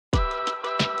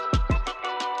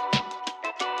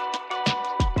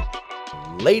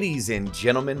Ladies and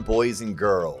gentlemen, boys and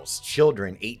girls,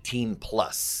 children 18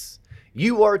 plus,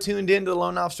 you are tuned into the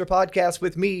Loan Officer Podcast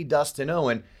with me, Dustin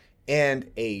Owen, and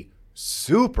a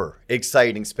super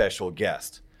exciting special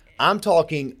guest. I'm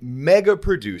talking mega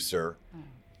producer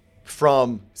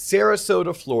from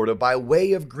Sarasota, Florida, by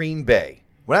way of Green Bay.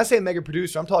 When I say mega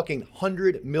producer, I'm talking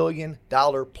 $100 million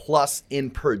plus in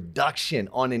production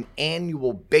on an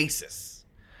annual basis.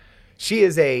 She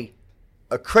is a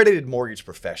accredited mortgage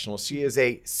professional. She is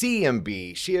a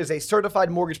CMB. She is a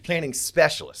certified mortgage planning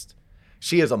specialist.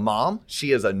 She is a mom.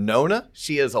 She is a Nona.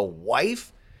 She is a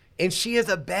wife. And she is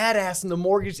a badass in the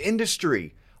mortgage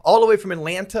industry. All the way from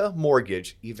Atlanta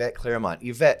Mortgage, Yvette Claremont.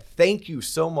 Yvette, thank you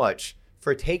so much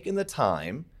for taking the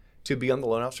time to be on the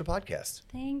Loan Officer Podcast.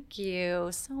 Thank you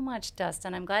so much,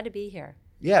 Dustin. I'm glad to be here.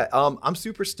 Yeah, I'm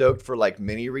super stoked for like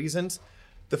many reasons.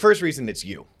 The first reason, it's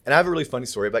you. And I have a really funny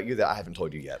story about you that I haven't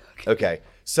told you yet. Okay.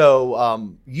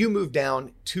 So you moved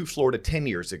down to Florida 10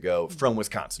 years ago from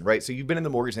Wisconsin, right? So you've been in the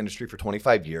mortgage industry for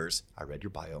 25 years. I read your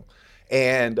bio.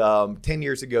 And 10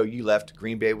 years ago, you left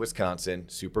Green Bay, Wisconsin,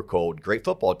 super cold, great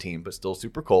football team, but still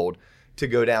super cold, to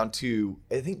go down to,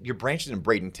 I think your branch is in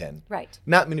Bradenton. Right.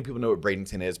 Not many people know what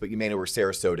Bradenton is, but you may know where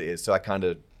Sarasota is. So I kind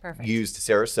of used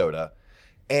Sarasota.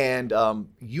 And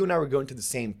you and I were going to the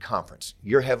same conference.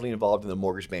 You're heavily involved in the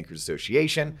Mortgage Bankers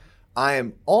Association. I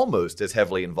am almost as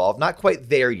heavily involved, not quite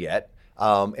there yet.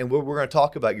 And we're going to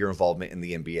talk about your involvement in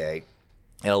the MBA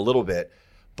in a little bit.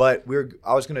 But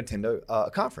I was going to attend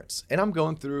a conference. And I'm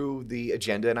going through the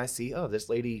agenda and I see, oh, this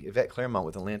lady, Yvette Claremont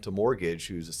with Atlanta Mortgage,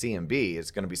 who's a CMB,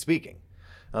 is going to be speaking.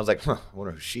 And I was like, I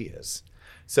wonder who she is.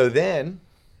 So then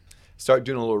started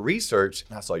doing a little research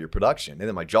and I saw your production. And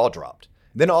then my jaw dropped.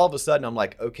 Then all of a sudden, I'm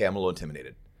like, okay, I'm a little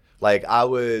intimidated. Like I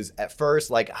was at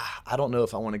first like, I don't know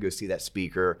if I want to go see that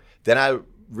speaker. Then I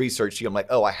researched you. I'm like,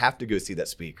 oh, I have to go see that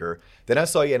speaker. Then I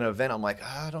saw you at an event. I'm like,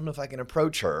 I don't know if I can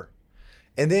approach her.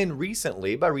 And then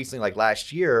recently, like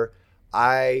last year,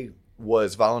 I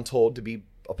was voluntold to be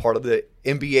a part of the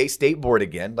MBA state board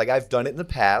again. Like I've done it in the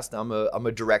past. I'm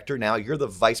a director now. You're the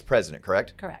vice president,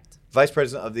 correct? Correct. Vice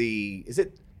president of is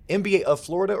it MBA of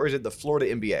Florida or is it the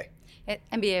Florida MBA?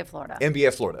 MBA of Florida. MBA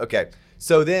of Florida. Okay.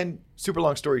 So then, super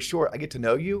long story short, I get to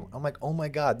know you. I'm like, oh my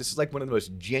God, this is like one of the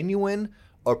most genuine,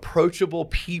 approachable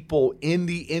people in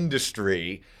the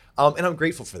industry. And I'm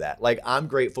grateful for that. Like, I'm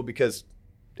grateful because,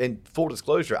 in full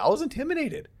disclosure, I was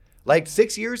intimidated. Like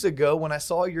 6 years ago when I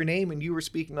saw your name and you were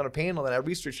speaking on a panel and I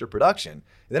researched your production, and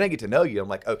then I get to know you. I'm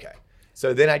like, okay.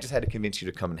 So then I just had to convince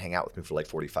you to come and hang out with me for like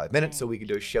 45 minutes so we could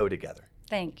do a show together.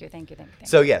 Thank you.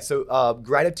 So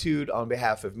gratitude on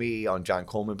behalf of me, on John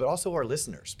Coleman, but also our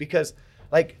listeners, because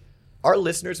like our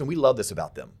listeners, and we love this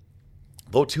about them,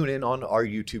 they'll tune in on our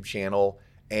YouTube channel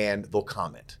and they'll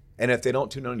comment. And if they don't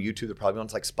tune in on YouTube, they're probably on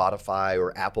like Spotify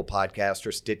or Apple Podcasts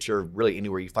or Stitcher, really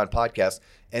anywhere you find podcasts,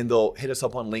 and they'll hit us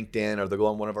up on LinkedIn or they'll go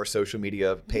on one of our social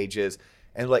media pages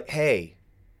and like, hey,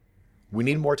 we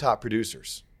need more top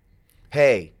producers.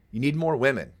 Hey, you need more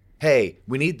women. Hey,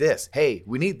 we need this. Hey,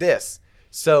 we need this.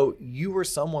 So you were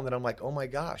someone that I'm like, oh my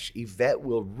gosh, Yvette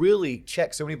will really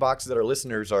check so many boxes that our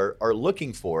listeners are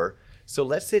looking for. So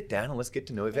let's sit down and let's get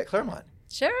to know Yvette Claremont.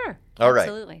 Sure. All right.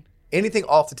 Absolutely. Anything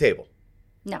off the table?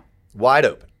 No. Wide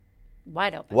open.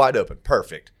 Wide open. Wide open.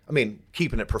 Perfect. I mean,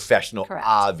 keeping it professional, Correct.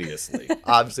 Obviously.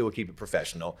 Obviously, we'll keep it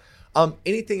professional.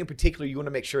 Anything in particular you want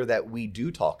to make sure that we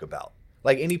do talk about?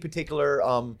 Like any particular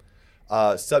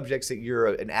subjects that you're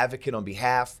an advocate on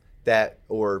behalf that,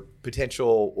 or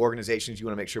potential organizations you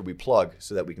want to make sure we plug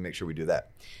so that we can make sure we do that?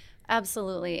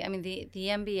 Absolutely. I mean, the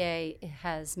MBA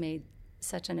has made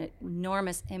such an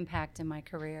enormous impact in my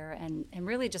career and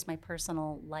really just my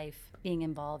personal life being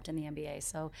involved in the MBA.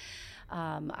 So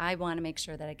I want to make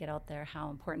sure that I get out there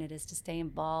how important it is to stay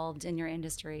involved in your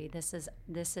industry. This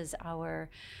is our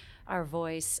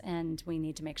voice, and we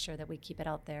need to make sure that we keep it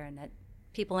out there and that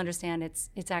people understand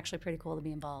it's actually pretty cool to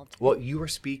be involved. Well, you are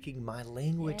speaking my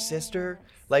language, sister.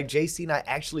 Like JC and I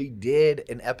actually did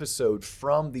an episode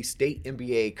from the state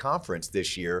MBA conference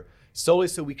this year solely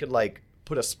so we could like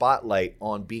put a spotlight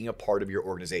on being a part of your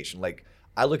organization. Like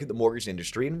I look at the mortgage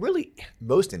industry and really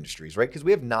most industries, right? Because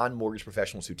we have non-mortgage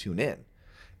professionals who tune in.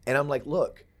 And I'm like,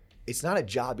 look, it's not a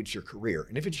job, it's your career.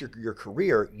 And if it's your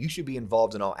career, you should be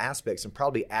involved in all aspects and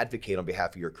probably advocate on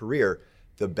behalf of your career.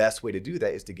 The best way to do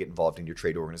that is to get involved in your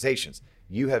trade organizations.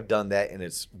 You have done that and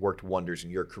it's worked wonders in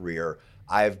your career.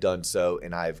 I have done so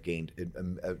and I've gained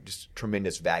just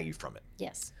tremendous value from it.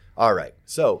 Yes. All right.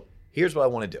 So here's what I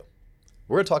want to do.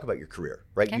 We're going to talk about your career,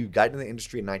 right? Okay. You got into the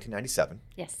industry in 1997.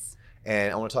 Yes.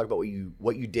 And I want to talk about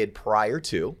what you did prior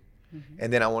to. Mm-hmm.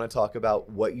 And then I want to talk about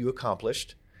what you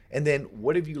accomplished. And then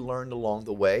what have you learned along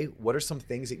the way? What are some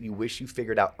things that you wish you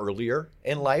figured out earlier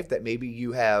in life that maybe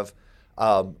you have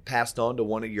passed on to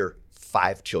one of your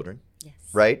 5 children, Yes.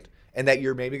 right? And that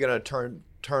you're maybe going to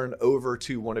turn over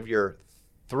to one of your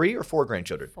 3 or 4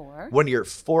 grandchildren? 4. One of your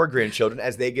 4 grandchildren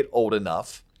as they get old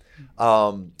enough.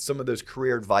 Some of those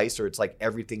career advice, or it's like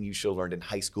everything you should have learned in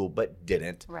high school but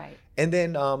didn't. Right. And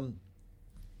then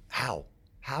how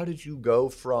did you go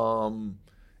from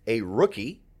a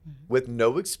rookie with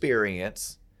no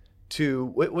experience to,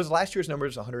 what was last year's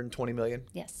numbers, 120 million?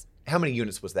 Yes. How many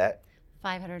units was that?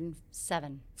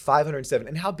 507. 507.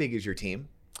 And how big is your team?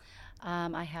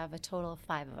 I have a total of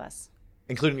 5 of us.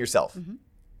 Including yourself. Mm-hmm.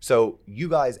 So you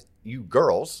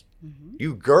girls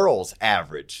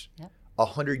average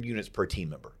 100 units per team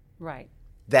member. Right.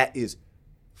 That is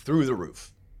through the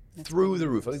roof. That's Through the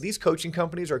roof. I mean, these coaching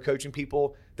companies are coaching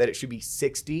people that it should be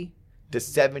 60 to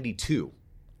 72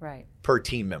 Right. per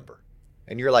team member.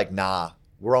 And you're like, nah,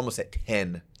 we're almost at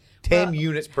 10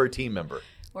 units per team member.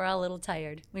 We're all a little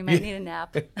tired. We might need a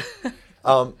nap.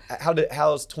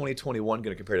 How's 2021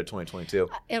 going to compare to 2022?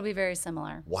 It'll be very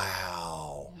similar.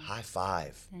 Wow. High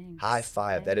five. Thanks. High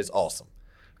five. That is awesome.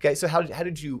 Okay, so how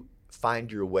did you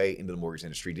find your way into the mortgage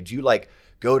industry? Did you like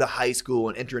go to high school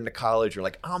and enter into college? You're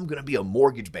like, I'm going to be a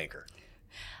mortgage banker.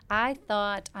 I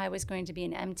thought I was going to be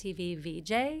an MTV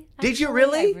VJ. Actually. Did you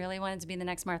really? I really wanted to be the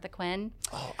next Martha Quinn.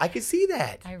 Oh, I could see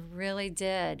that. I really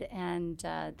did, and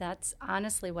that's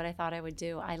honestly what I thought I would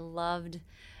do. I love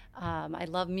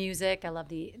music. I love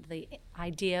the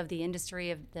idea of the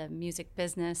industry of the music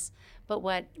business. But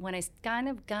when I kind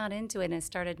of got into it and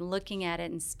started looking at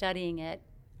it and studying it,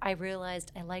 I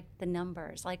realized I liked the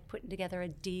numbers. I liked putting together a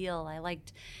deal. I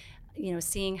liked,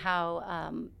 seeing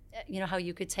how. How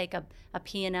you could take a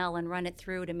P&L and run it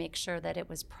through to make sure that it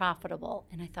was profitable.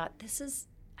 And I thought,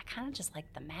 I kind of just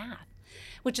like the math,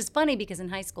 which is funny because in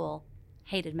high school,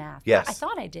 hated math. Yes. I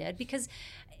thought I did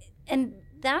and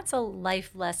that's a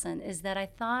life lesson, is that I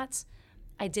thought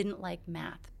I didn't like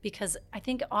math because I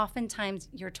think oftentimes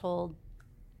you're told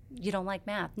you don't like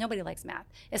math. Nobody likes math,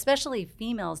 especially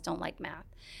females don't like math.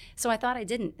 So I thought I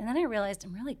didn't. And then I realized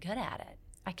I'm really good at it.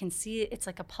 I can see it. It's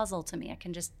like a puzzle to me. I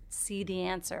can just see the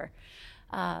answer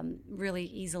really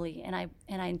easily, and I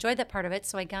enjoyed that part of it.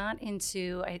 So I got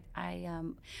into I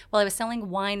was selling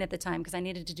wine at the time because I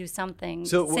needed to do something.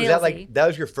 So was salesy. that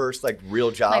was your first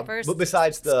real job? My first. But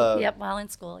besides the while in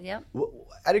school, yep.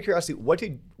 Out of curiosity, what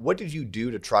did you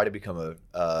do to try to become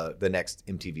the next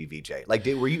MTV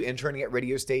VJ? Were you interning at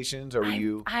radio stations, or were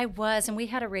you? I was, and we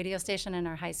had a radio station in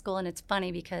our high school, and it's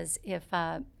funny because if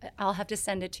I'll have to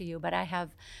send it to you, but I have.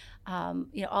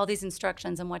 All these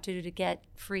instructions on what to do to get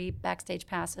free backstage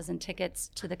passes and tickets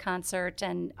to the concert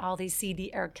and all these CD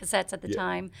or cassettes at the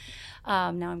time. Now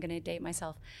I'm going to date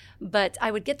myself. But I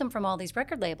would get them from all these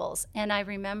record labels. And I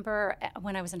remember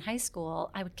when I was in high school,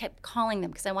 I would keep calling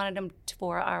them because I wanted them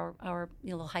for our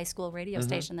little high school radio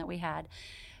station that we had.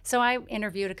 So I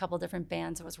interviewed a couple different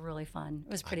bands. It was really fun.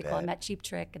 It was pretty cool. I met Cheap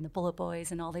Trick and the Bullet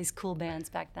Boys and all these cool bands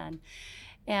back then.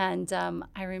 And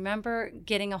I remember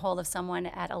getting a hold of someone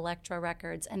at Elektra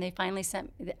Records, and they finally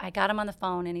I got him on the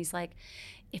phone, and he's like,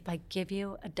 if I give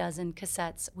you a dozen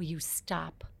cassettes, will you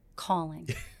stop calling?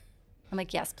 I'm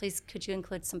like, yes, please, could you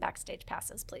include some backstage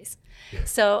passes, please? Yeah.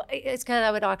 So it's because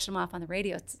I would auction them off on the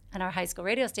radio, on our high school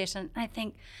radio station. And I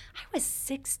think I was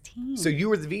 16. So you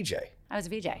were the VJ? I was a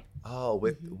VJ. Oh,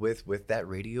 with that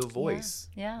radio voice.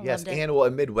 Yeah, yes, and a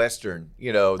Midwestern,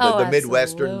 the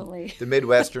Midwestern, absolutely. The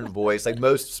Midwestern voice, like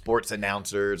most sports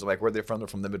announcers, like where they're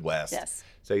from the Midwest. Yes.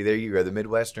 So there you go, the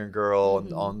Midwestern girl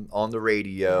on the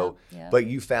radio. Yeah. But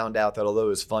you found out that although it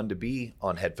was fun to be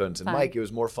on headphones and mic, it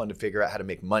was more fun to figure out how to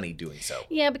make money doing so.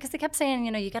 Yeah, because they kept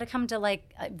saying, you got to come to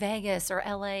Vegas or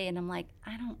LA, and I'm like,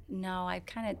 I don't know. I've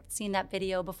kind of seen that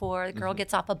video before. The girl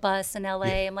gets off a bus in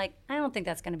LA. I'm like, I don't think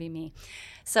that's going to be me.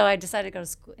 So I decided to go to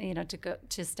school,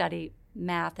 to study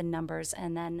math and numbers,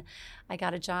 and then I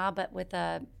got a job with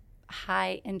a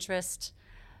high interest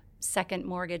second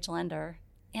mortgage lender.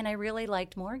 And I really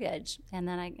liked mortgage. And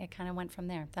then I kind of went from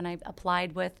there. Then I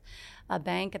applied with a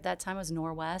bank at that time. It was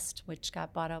Norwest, which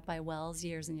got bought out by Wells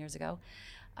years and years ago.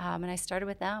 And I started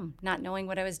with them, not knowing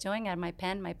what I was doing. I had my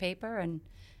pen, my paper, and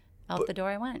out the door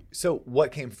I went. So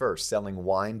what came first, selling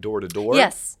wine door to door?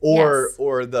 Yes. Or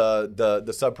the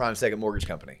subprime second mortgage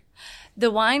company?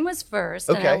 The wine was first,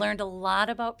 and I learned a lot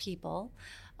about people.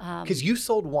 Because you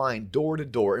sold wine door to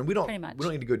door, and we don't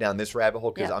need to go down this rabbit hole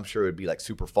because I'm sure it would be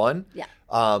super fun. Yeah.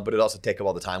 But it'd also take up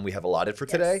all the time we have allotted for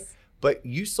today. Yes. But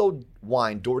you sold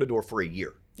wine door to door for a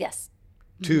year. Yes.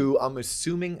 to, I'm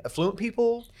assuming, affluent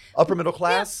people, upper middle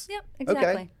class? Yep, exactly,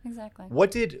 Okay. exactly.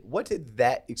 What did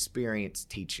that experience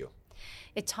teach you?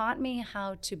 It taught me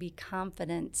how to be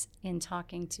confident in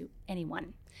talking to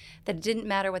anyone, that it didn't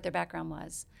matter what their background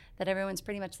was, that everyone's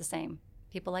pretty much the same.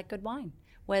 People like good wine.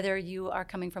 Whether you are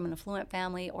coming from an affluent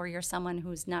family or you're someone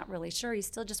who's not really sure, you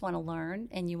still just want to learn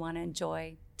and you want to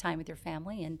enjoy time with your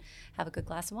family and have a good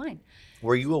glass of wine.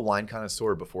 Were you a wine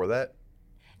connoisseur before that?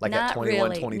 Like Not at 21,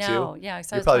 really, 22? no. Yeah,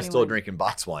 so I You're was probably still 21. drinking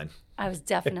box wine. I was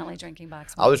definitely drinking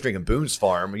box I wine. was drinking Boone's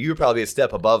Farm. You were probably a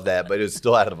step above that, but it was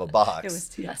still out of a box. It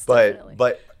was, yes, definitely.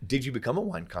 But did you become a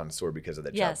wine connoisseur because of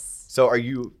that job? Yes. So are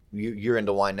you're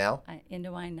into wine now? I'm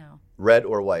into wine now. Red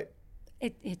or white?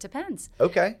 It depends.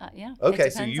 Okay. Yeah. Okay,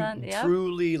 it so depends you on, yeah,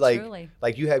 truly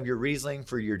like you have your Riesling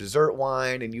for your dessert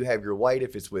wine, and you have your white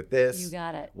if it's with this. You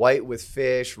got it. White with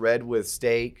fish, red with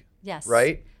steak. Yes.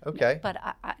 Right? Okay. But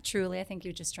I truly, I think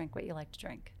you just drink what you like to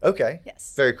drink. Okay.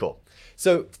 Yes. Very cool.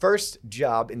 So first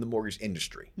job in the mortgage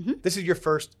industry. This is your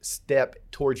first step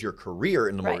towards your career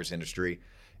in the Right. mortgage industry.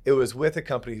 It was with a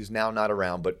company who's now not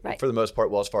around, but Right. for the most part,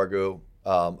 Wells Fargo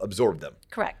absorbed them.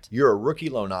 Correct. You're a rookie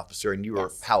loan officer, and you were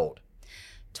Yes. how old?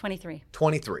 23.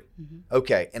 23.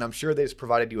 Okay. And I'm sure they just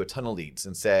provided you a ton of leads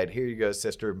and said, here you go,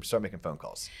 sister, start making phone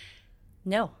calls.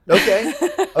 No. Okay.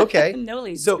 Okay. No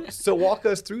leads. So walk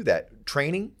us through that.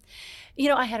 Training? You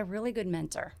know, I had a really good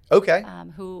mentor Okay.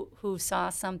 who saw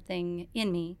something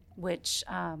in me, which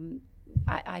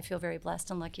I feel very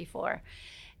blessed and lucky for.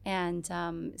 And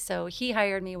so he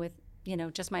hired me with,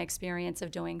 just my experience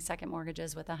of doing second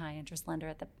mortgages with a high interest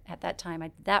lender at that time. I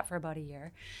did that for about a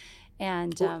year.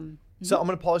 And So I'm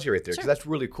going to pause you right there because Sure. that's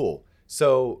really cool.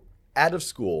 So out of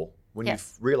school, when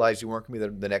Yes. you realized you weren't going to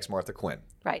be the next Martha Quinn,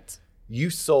 right. you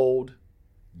sold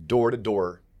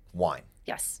door-to-door wine.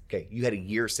 Yes. Okay. You had a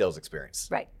year sales experience.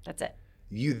 Right. That's it.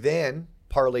 You then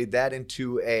parlayed that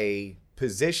into a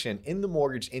position in the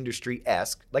mortgage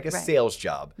industry-esque, like a Right. sales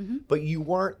job, but you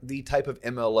weren't the type of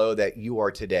MLO that you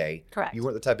are today. Correct. You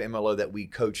weren't the type of MLO that we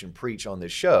coach and preach on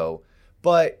this show,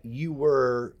 but you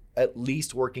were at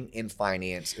least working in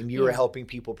finance, and you were Yeah. helping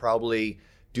people probably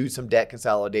do some debt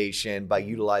consolidation by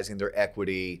utilizing their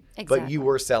equity, but Exactly. you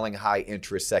were selling high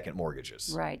interest second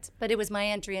mortgages. Right. But it was my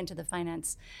entry into the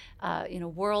finance,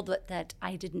 world that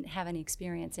I didn't have any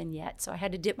experience in yet. So I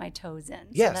had to dip my toes in.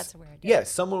 Yes. So that's where I did. Yes.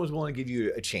 Someone was willing to give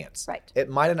you a chance. Right. It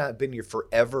might have not been your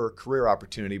forever career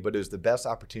opportunity, but it was the best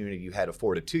opportunity you had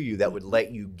afforded to you that would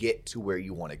let you get to where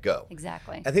you want to go.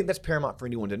 Exactly. I think that's paramount for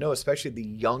anyone to know, especially the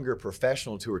younger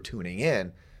professionals who are tuning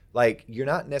in. Like, you're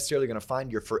not necessarily going to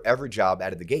find your forever job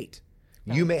out of the gate.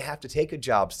 You may have to take a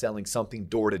job selling something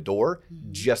door to door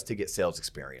just to get sales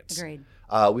experience. Agreed.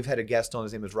 We've had a guest on,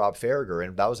 his name is Rob Farragher,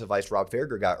 and that was advice Rob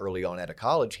Farragher got early on out of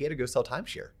college. He had to go sell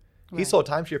timeshare. He Right. sold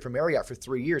timeshare for Marriott for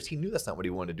 3 years. He knew that's not what he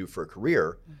wanted to do for a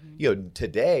career.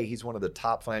 Today he's one of the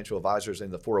top financial advisors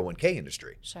in the 401k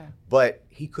industry. Sure. But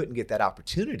he couldn't get that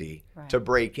opportunity Right. to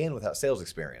break in without sales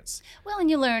experience. Well, and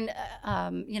you learn,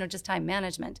 just time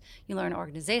management. You learn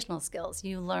organizational skills.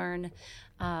 You learn,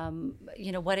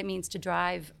 what it means to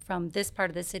drive from this part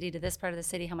of the city to this part of the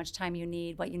city, how much time you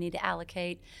need, what you need to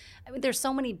allocate. I mean, there's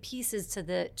so many pieces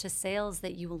to sales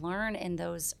that you learn in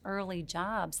those early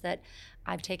jobs that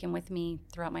I've taken with me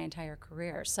throughout my entire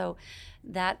career. So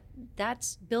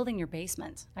that's building your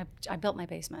basement. I built my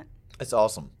basement. That's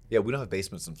awesome. Yeah, we don't have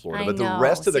basements in Florida, I but the know.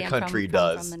 rest of the See, I'm country from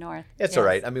does. the north. It's Yes. all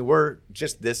right. I mean, we're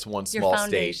just this one Your small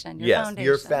foundation, state. your Yes,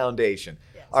 your foundation. foundation.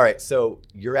 Yes. All right, so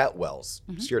you're at Wells.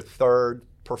 Mm-hmm. It's your third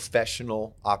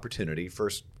professional opportunity,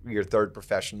 your third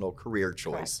professional career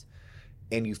choice. Correct.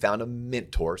 And you found a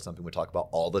mentor, something we talk about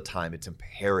all the time. It's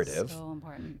imperative. So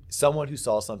important. Someone who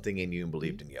saw something in you and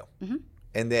believed in you. Mm-hmm.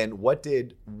 And then what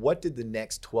did the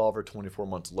next 12 or 24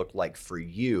 months look like for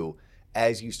you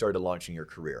as you started launching your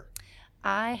career?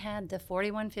 I had the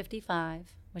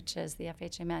 4155, which is the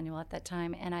FHA manual at that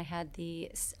time, and I had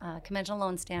the Conventional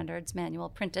Loan Standards manual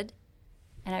printed,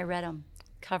 and I read them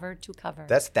cover to cover.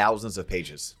 That's thousands of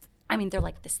pages. I mean, they're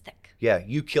like this thick. Yeah,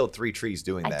 you killed 3 trees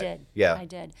doing I that. did. Yeah. I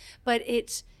did. But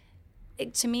it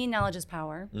to me, knowledge is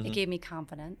power. Mm-hmm. It gave me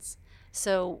confidence.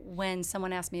 So when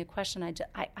someone asked me a question,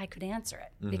 I could answer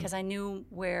it Mm-hmm. because I knew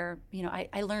where,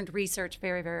 I learned research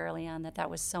very, very early on that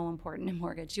was so important in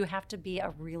mortgage. You have to be a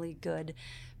really good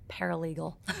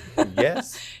paralegal.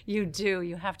 Yes. You do.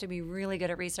 You have to be really good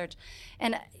at research.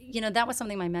 And, that was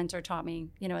something my mentor taught me,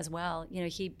 as well.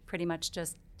 He pretty much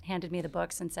just handed me the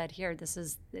books and said, here, this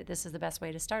is the best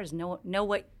way to start is know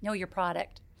your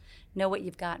product. know what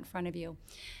you've got in front of you,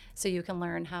 so you can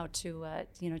learn how to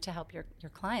to help your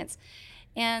clients.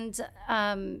 And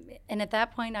at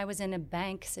that point, I was in a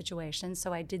bank situation,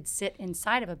 so I did sit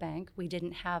inside of a bank. We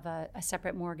didn't have a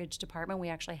separate mortgage department. We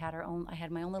actually had our own. I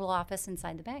had my own little office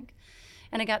inside the bank.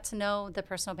 And I got to know the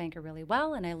personal banker really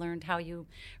well, and I learned how you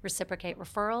reciprocate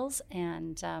referrals,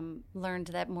 and learned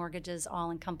that mortgage is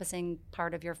all-encompassing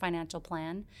part of your financial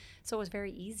plan. So it was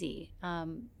very easy,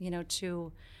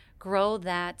 to grow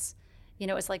that.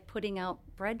 It's like putting out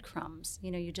breadcrumbs.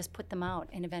 You just put them out,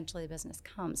 and eventually the business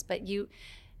comes. But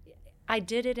I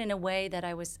did it in a way that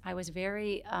I was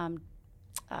very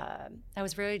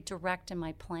direct in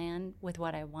my plan with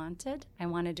what I wanted. I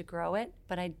wanted to grow it,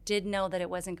 but I did know that it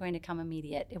wasn't going to come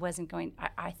immediate. It wasn't going.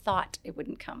 I thought it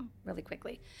wouldn't come really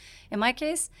quickly. In my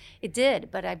case, it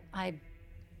did, but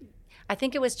I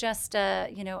think it was just,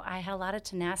 I had a lot of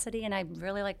tenacity, and I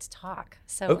really like to talk.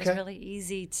 So It was really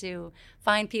easy to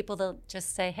find people to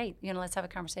just say, hey, let's have a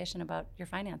conversation about your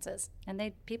finances.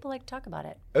 And people like to talk about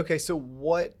it. Okay, so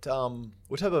what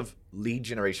type of lead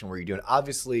generation were you doing?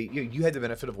 Obviously, you had the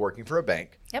benefit of working for a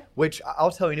bank, Yep. Which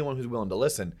I'll tell anyone who's willing to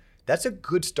listen, that's a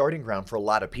good starting ground for a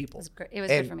lot of people. It was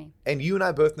good for me. And you and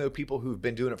I both know people who've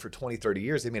been doing it for 20, 30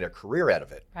 years. They made a career out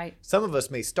of it. Right. Some of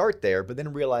us may start there, but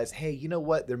then realize, hey, you know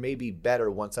what? There may be better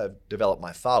once I've developed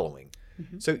my following.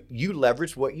 Mm-hmm. So you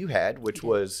leveraged what you had, which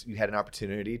was you had an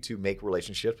opportunity to make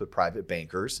relationships with private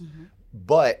bankers. Mm-hmm.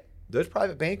 But those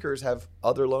private bankers have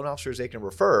other loan officers they can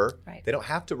refer. Right. They don't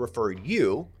have to refer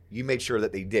you. You made sure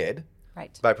that they did.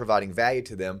 Right. By providing value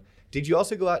to them. Did you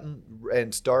also go out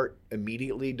and start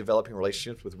immediately developing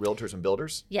relationships with realtors and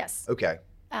builders? Yes. Okay.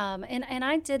 And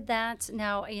I did that.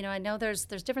 Now, I know there's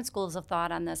different schools of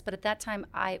thought on this, but at that time,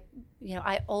 I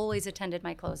always attended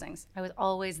my closings. I was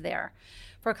always there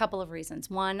for a couple of reasons.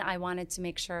 One, I wanted to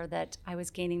make sure that I was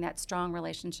gaining that strong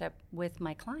relationship with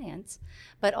my clients,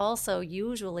 but also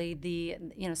usually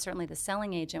certainly the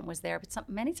selling agent was there, but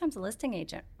many times the listing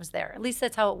agent was there. At least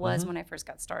that's how it was when I first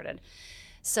got started.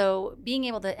 So being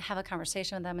able to have a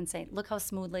conversation with them and say, look how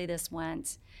smoothly this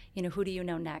went, who do you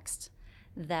know next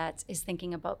that is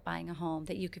thinking about buying a home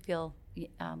that you could feel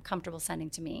comfortable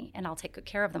sending to me, and I'll take good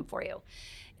care of them for you.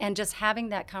 And just having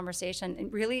that conversation,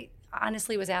 and really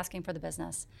honestly was asking for the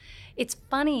business. It's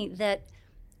funny that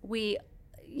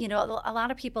a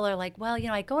lot of people are like, well,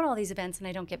 I go to all these events and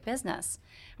I don't get business.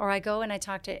 Or I go and I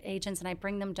talk to agents and I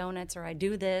bring them donuts, or I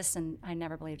do this, and I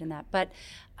never believed in that. But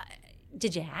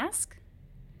did you ask?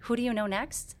 Who do you know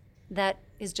next that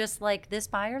is just like this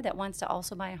buyer that wants to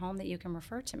also buy a home that you can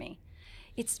refer to me?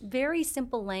 It's very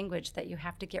simple language that you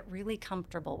have to get really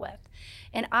comfortable with.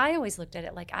 And I always looked at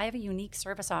it like I have a unique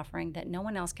service offering that no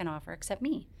one else can offer except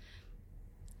me.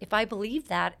 If I believe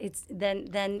that,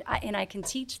 and I can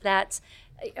teach that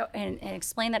and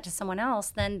explain that to someone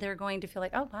else, then they're going to feel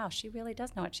like, oh, wow, she really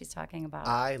does know what she's talking about.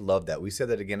 I love that. We said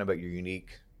that again about your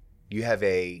unique. You have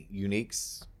a unique.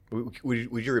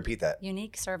 Would you repeat that?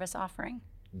 Unique service offering.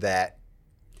 That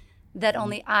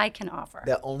only I can offer.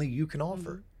 That only you can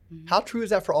offer. Mm-hmm. How true is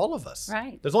that for all of us?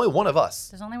 Right. There's only one of us.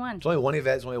 There's only one. There's only one Yvette.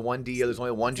 There's only one Dia. There's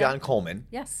only one John Coleman.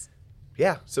 Yes.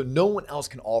 Yeah. So no one else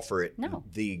can offer it No.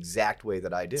 the exact way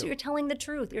that I do. So you're telling the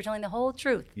truth. You're telling the whole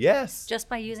truth. Yes. Just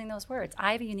by using those words.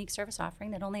 I have a unique service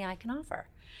offering that only I can offer.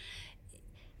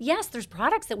 Yes, there's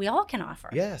products that we all can offer.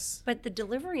 Yes. But the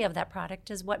delivery of that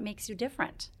product is what makes you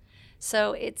different.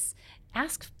 So it's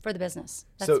ask for the business.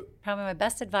 That's probably my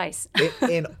best advice.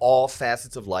 in all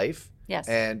facets of life. Yes.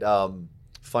 And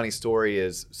funny story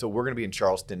is, so we're going to be in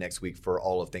Charleston next week for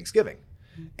all of Thanksgiving.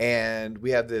 Mm-hmm. And we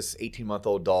have this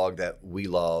 18-month-old dog that we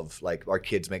love. Like, our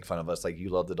kids make fun of us, like, you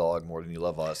love the dog more than you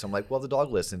love us. I'm like, well, the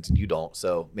dog listens and you don't.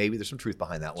 So maybe there's some truth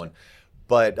behind that one.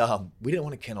 But we didn't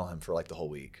want to kennel him for like the whole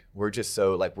week. We're just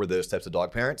so we're those types of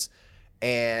dog parents.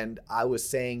 And I was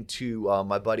saying to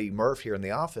my buddy Murph here in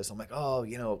the office, I'm like, oh,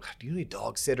 do you need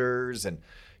dog sitters? And,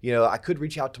 I could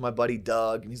reach out to my buddy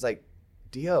Doug. And he's like,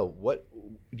 Dio, what?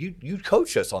 You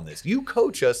coach us on this. You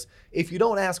coach us. If you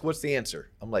don't ask, what's the answer?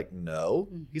 I'm like, no.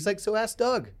 He's like, so ask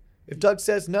Doug. If Doug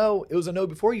says no, it was a no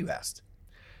before you asked.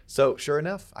 So sure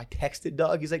enough, I texted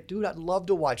Doug. He's like, dude, I'd love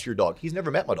to watch your dog. He's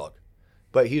never met my dog,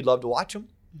 but he'd love to watch him.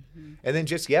 Mm-hmm. And then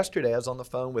just yesterday, I was on the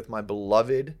phone with my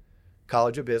beloved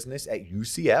College of Business at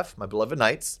UCF, my beloved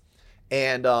Knights.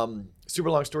 And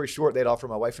super long story short, they'd offered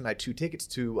my wife and I 2 tickets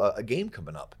to a game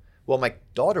coming up. Well, my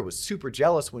daughter was super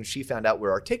jealous when she found out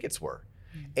where our tickets were.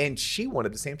 Mm-hmm. And she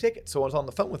wanted the same ticket. So I was on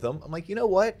the phone with them. I'm like, you know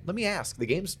what? Let me ask. The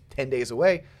game's 10 days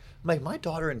away. I'm like, my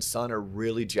daughter and son are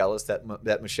really jealous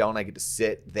that Michelle and I get to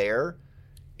sit there.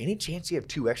 Any chance you have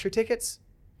 2 extra tickets?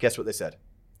 Guess what they said?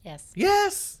 Yes.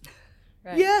 Yes.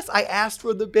 Right. Yes, I asked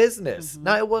for the business.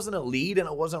 Now, it wasn't a lead and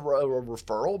it wasn't a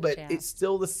referral, but it's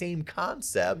still the same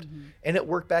concept. And it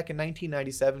worked back in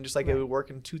 1997, just like it would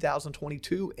work in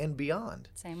 2022 and beyond.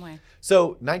 Same way.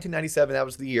 So 1997, that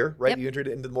was the year, right? Yep. You entered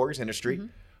into the mortgage industry.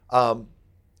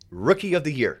 Rookie of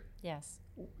the year. Yes.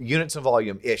 Units and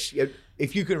volume-ish.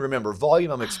 If you can remember,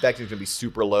 volume I'm expecting to be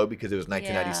super low because it was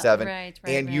 1997.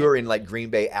 And you were in like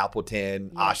Green Bay,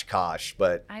 Appleton, Oshkosh.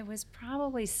 But I was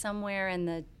probably somewhere in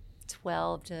the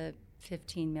 12 to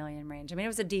 15 million range. I mean, it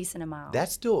was a decent amount.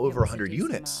 That's still over 100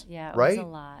 units. Yeah, it right? was a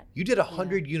lot. You did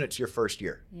 100 units your first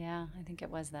year. Yeah, I think it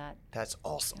was that. That's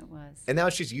awesome. It was. And now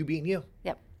it's just you being you.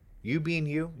 Yep. You being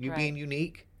you being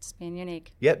unique. Just being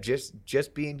unique. Yep,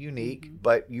 just being unique,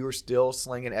 but you were still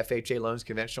slinging FHA loans,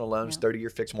 conventional loans, 30-year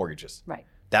fixed mortgages. Right.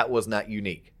 That was not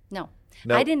unique. No.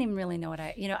 I didn't even really know what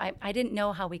I didn't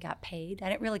know how we got paid. I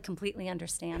didn't really completely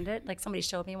understand it. Like somebody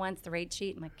showed me once the rate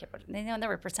sheet and like, there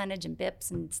were percentage and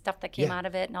bips and stuff that came out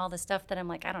of it and all this stuff that I'm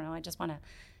like, I don't know, I just want to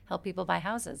help people buy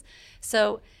houses.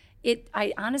 So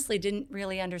I honestly didn't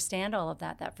really understand all of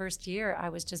that. That first year, I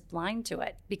was just blind to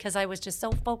it because I was just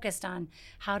so focused on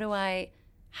how do I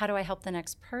help the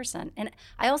next person? And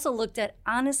I also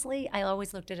I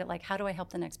always looked at it like, how do I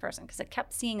help the next person? Because I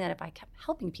kept seeing that if I kept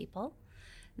helping people,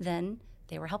 then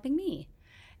they were helping me.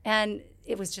 And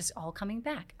it was just all coming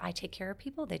back. I take care of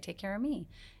people, they take care of me.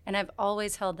 And I've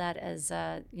always held that as,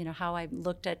 how I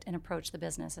looked at and approached the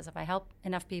business, as if I help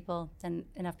enough people, then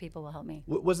enough people will help me.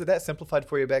 Was it that simplified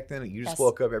for you back then? You just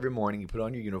woke up every morning, you put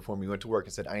on your uniform, you went to work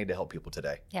and said, I need to help people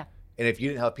today. Yeah. And if you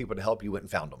didn't have people to help, you went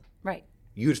and found them. Right.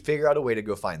 You would figure out a way to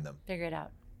go find them. Figure it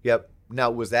out. Yep. Now,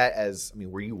 were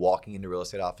you walking into real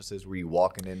estate offices? Were you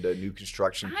walking into new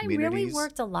construction communities? I really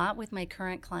worked a lot with my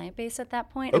current client base at that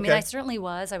point. Okay. I mean, I certainly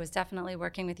was. I was definitely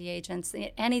working with the agents.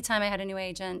 Anytime I had a new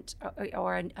agent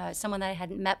or someone that I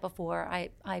hadn't met before,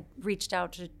 I reached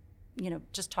out to,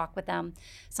 just talk with them.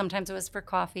 Sometimes it was for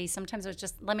coffee. Sometimes it was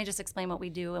just, let me just explain what we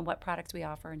do and what products we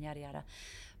offer and yada, yada.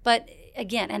 But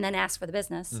again, and then ask for the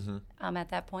business at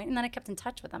that point. And then I kept in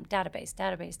touch with them,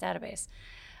 database,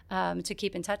 to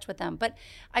keep in touch with them. But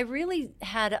I really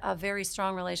had a very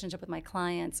strong relationship with my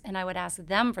clients, and I would ask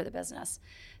them for the business.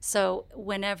 So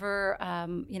whenever,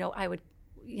 I would,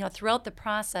 throughout the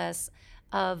process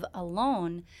of a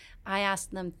loan, I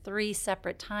asked them 3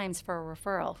 separate times for a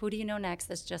referral. Who do you know next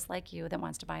that's just like you that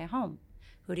wants to buy a home?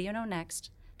 Who do you know next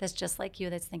that's just like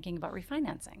you that's thinking about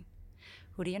refinancing?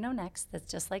 Who do you know next that's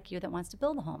just like you that wants to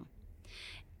build a home?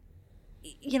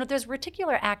 There's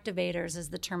reticular activators is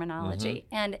the terminology.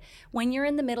 And when you're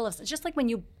in the middle of, just like when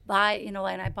you buy, and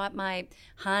I bought my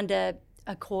Honda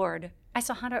Accord, I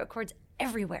saw Honda Accords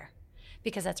everywhere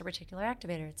because that's a reticular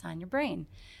activator. It's on your brain.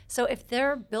 So if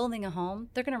they're building a home,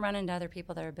 they're going to run into other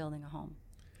people that are building a home.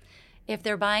 If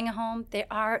they're buying a home,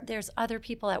 there's other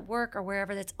people at work or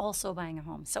wherever that's also buying a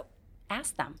home. So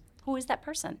ask them, who is that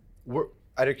person?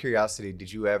 Out of curiosity,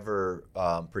 did you ever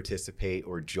participate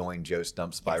or join Joe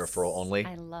Stump's By Referral Only?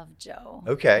 I love Joe.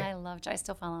 Okay. I love Joe. I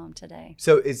still follow him today.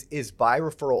 So is By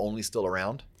Referral Only still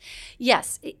around?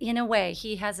 Yes, in a way.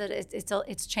 He has it.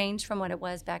 It's changed from what it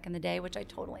was back in the day, which I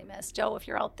totally miss. Joe, if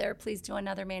you're out there, please do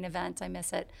another main event. I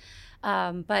miss it.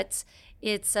 But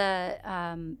it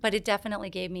definitely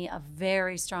gave me a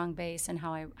very strong base in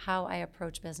how I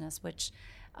approach business, which.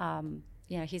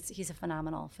 He's a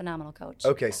phenomenal coach.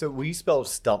 Okay, so will you spell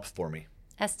Stump for me?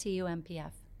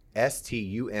 STUMPF.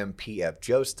 STUMPF.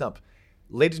 Joe Stump.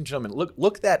 Ladies and gentlemen,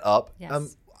 look that up.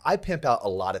 Yes. I pimp out a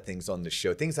lot of things on this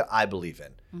show, things that I believe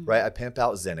in, right? I pimp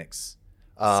out Zenix.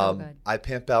 So good. I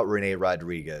pimp out Renee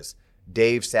Rodriguez,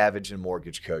 Dave Savage and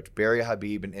Mortgage Coach, Barry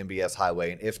Habib and MBS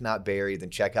Highway, and if not Barry, then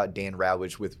check out Dan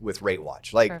Rowage with Rate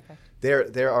Watch. Perfect.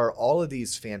 There are all of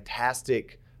these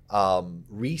fantastic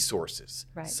resources.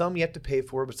 Right. Some you have to pay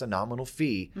for, but it's a nominal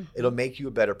fee. It'll make you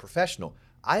a better professional.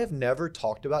 I have never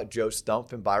talked about Joe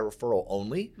Stump and By Referral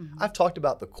Only. I've talked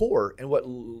about the core, and what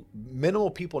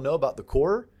minimal people know about the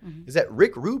core is that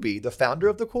Rick Ruby, the founder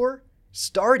of the core,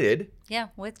 started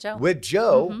with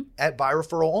Joe at By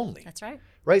Referral Only. That's right.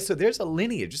 Right, so there's a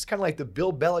lineage, just kind of like the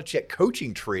Bill Belichick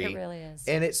coaching tree. It really is.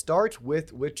 And it starts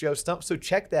with Joe Stump. So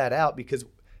check that out, because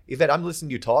Yvette, I'm listening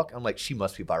to you talk. I'm like, she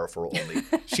must be By Referral Only.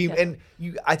 And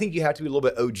I think you have to be a little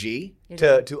bit OG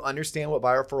to understand what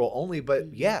By Referral Only.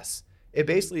 But yes,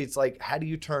 it's like, how do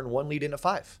you turn 1 lead into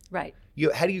 5? Right.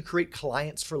 How do you create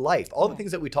clients for life? All the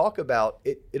things that we talk about,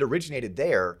 it originated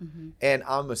there. And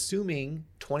I'm assuming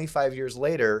 25 years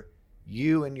later,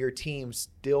 you and your team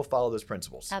still follow those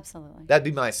principles. Absolutely. That'd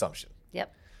be my assumption.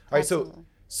 Yep. All right.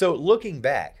 So looking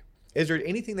back, is there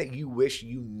anything that you wish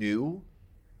you knew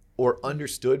or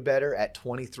understood better at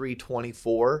 23,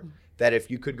 24 that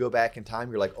if you could go back in time,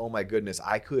 you're like, oh my goodness,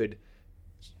 I could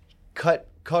cut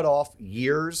off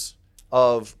years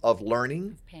of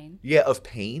learning. Of pain. Yeah, of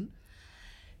pain.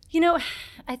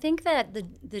 I think that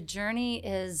the journey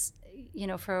is,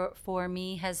 for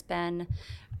me has been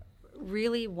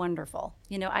really wonderful.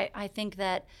 I think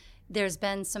that there's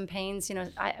been some pains.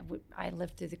 I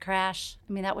lived through the crash.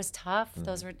 I mean, that was tough.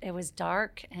 It was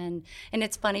dark, and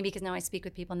it's funny because now I speak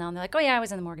with people now, and they're like, "Oh yeah, I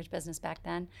was in the mortgage business back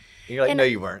then." And you're like, "No,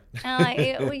 you weren't."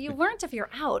 Well, you weren't if you're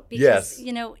out, because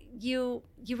you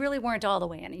really weren't all the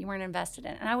way in it. You weren't invested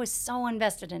in it, and I was so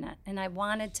invested in it, and I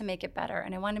wanted to make it better,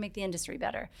 and I wanted to make the industry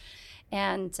better,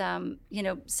 and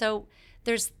so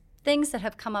there's things that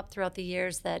have come up throughout the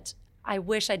years that I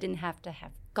wish I didn't have to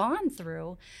have gone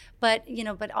through, but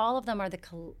all of them are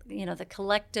the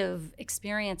collective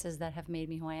experiences that have made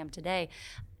me who I am today.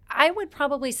 I would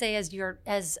probably say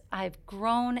as I've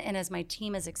grown and as my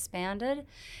team has expanded,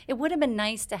 it would have been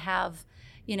nice to have,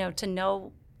 to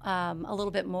know a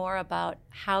little bit more about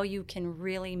how you can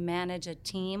really manage a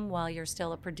team while you're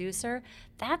still a producer.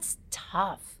 That's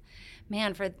tough.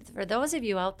 Man, for those of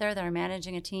you out there that are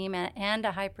managing a team and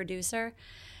a high producer,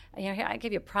 I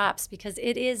give you props, because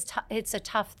it's a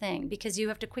tough thing, because you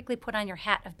have to quickly put on your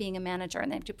hat of being a manager,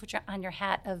 and then you have to put on your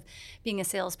hat of being a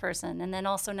salesperson, and then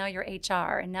also now you're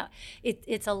HR, and now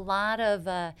it's a lot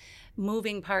of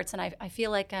moving parts, and I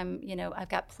feel like I've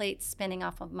got plates spinning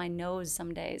off of my nose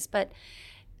some days. But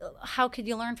how could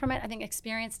you learn from it? I think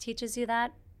experience teaches you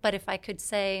that. But if I could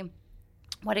say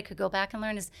what I could go back and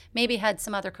learn is maybe had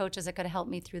some other coaches that could have helped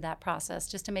me through that process,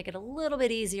 just to make it a little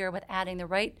bit easier with adding the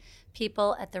right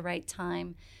people at the right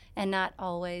time, and not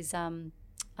always,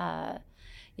 not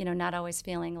always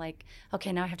feeling like,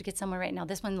 okay, now I have to get someone right now.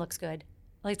 This one looks good.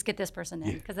 Let's get this person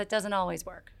in, because that doesn't always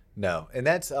work. No, and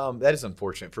that is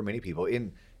unfortunate for many people.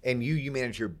 And you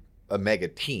manage a mega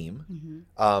team.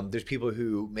 Mm-hmm. There's people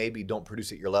who maybe don't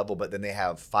produce at your level, but then they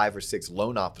have 5 or 6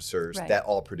 loan officers that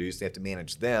all produce. They have to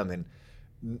manage them, and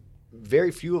very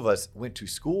few of us went to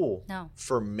school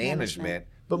for management.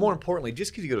 But more importantly,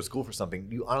 just because you go to school for something,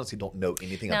 you honestly don't know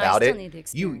anything about it. Need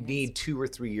you need 2 or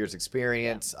 3 years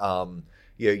experience.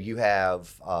 Yeah. You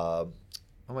have, oh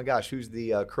my gosh, who's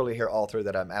the curly hair author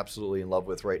that I'm absolutely in love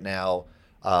with right now,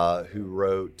 who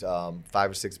wrote 5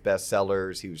 or 6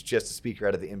 bestsellers. He was just a speaker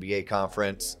at the MBA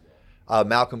conference.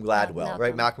 Malcolm Gladwell,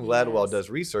 right? Malcolm Gladwell does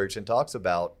research and talks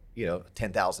about,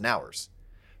 10,000 hours.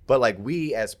 But like,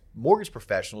 we as mortgage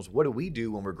professionals, what do we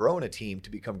do when we're growing a team to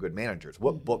become good managers?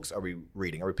 What books are we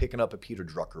reading? Are we picking up a Peter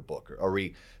Drucker book? Are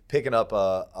we picking up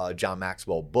a John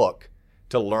Maxwell book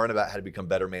to learn about how to become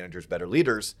better managers, better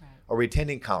leaders? Right. Are we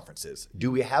attending conferences? Do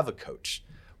we have a coach?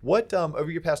 What over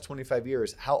your past 25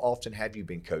 years, how often have you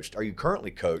been coached? Are you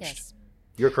currently coached? Yes.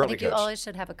 You're currently coached. You always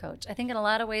should have a coach. I think in a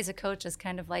lot of ways a coach is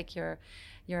kind of like your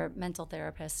mental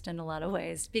therapist in a lot of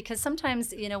ways, because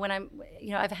sometimes, when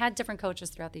I've had different coaches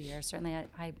throughout the years. Certainly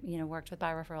I worked with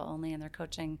by referral only, and they're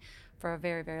coaching for a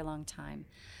very, very long time.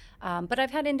 But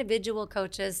I've had individual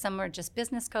coaches. Some are just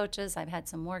business coaches. I've had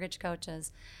some mortgage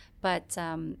coaches, but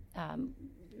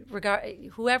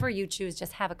whoever you choose,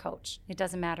 just have a coach. It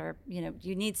doesn't matter.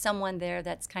 You need someone there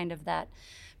that's kind of that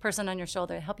person on your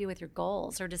shoulder to help you with your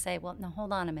goals, or to say, well, no,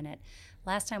 hold on a minute.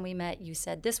 Last time we met, you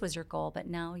said this was your goal, but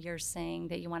now you're saying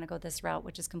that you want to go this route,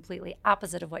 which is completely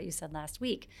opposite of what you said last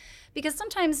week. Because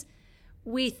sometimes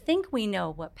we think we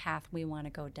know what path we want to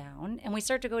go down, and we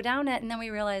start to go down it, and then we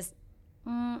realize,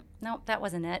 no, that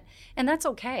wasn't it. And that's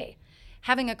okay.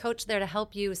 Having a coach there to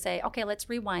help you say, okay, let's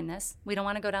rewind this. We don't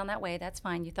want to go down that way. That's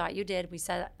fine. You thought you did. We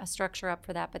set a structure up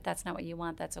for that, but that's not what you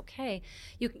want. That's okay.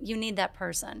 You need that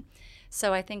person.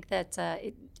 So I think that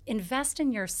invest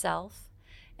in yourself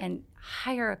and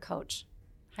hire a coach.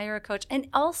 And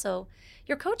also,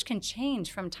 your coach can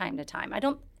change from time to time.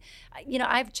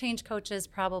 I've changed coaches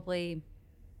probably,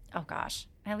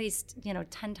 at least,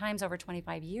 10 times over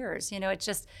 25 years. It's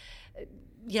just,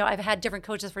 I've had different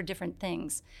coaches for different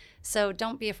things. So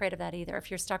don't be afraid of that either.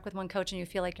 If you're stuck with one coach and you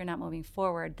feel like you're not moving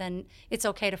forward, then it's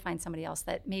okay to find somebody else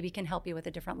that maybe can help you with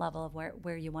a different level of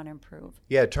where you want to improve.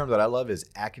 Yeah, a term that I love is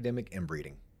academic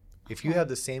inbreeding. If you have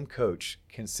the same coach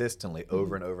consistently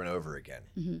over and over and over again,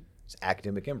 it's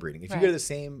academic inbreeding. If you go to the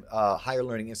same higher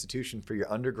learning institution for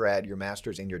your undergrad, your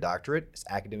master's, and your doctorate, it's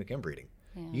academic inbreeding.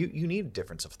 Yeah. You need a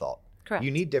difference of thought. Correct.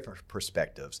 You need different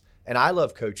perspectives. And I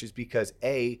love coaches because,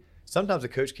 sometimes a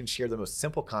coach can share the most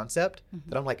simple concept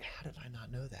that I'm like, how did I not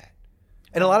know that?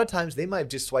 And a lot of times they might have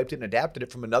just swiped it and adapted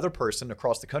it from another person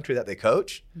across the country that they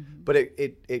coach, but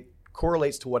it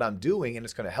correlates to what I'm doing, and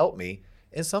it's going to help me.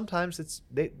 And sometimes it's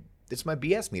my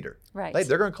BS meter. Right. Like,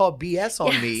 they're going to call BS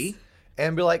on me,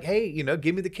 and be like, hey,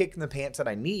 give me the kick in the pants that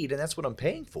I need, and that's what I'm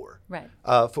paying for. Right.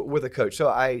 With a coach. So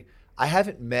I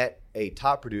haven't met a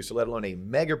top producer, let alone a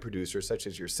mega producer such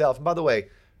as yourself. And by the way,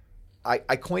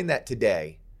 I coined that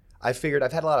today. I figured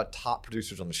I've had a lot of top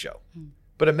producers on the show,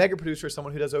 but a mega producer is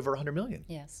someone who does over 100 million.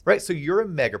 Yes. Right. So you're a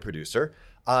mega producer.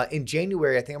 In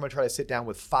January, I think I'm going to try to sit down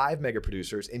with 5 mega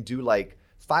producers and do like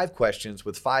 5 questions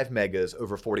with 5 megas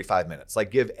over 45 minutes. Like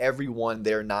give everyone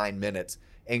their 9 minutes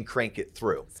and crank it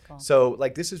through. Cool. So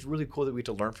like this is really cool that we get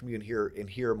to learn from you and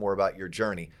hear more about your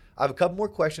journey. I have a couple more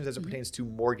questions as it pertains to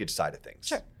mortgage side of things.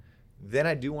 Sure. Then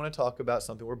I do want to talk about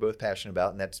something we're both passionate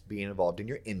about, and that's being involved in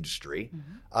your industry.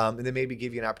 And then maybe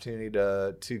give you an opportunity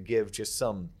to give just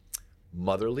some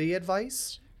motherly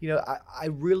advice. I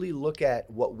really look at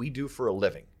what we do for a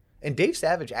living. And Dave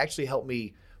Savage actually helped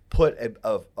me put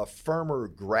a firmer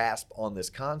grasp on this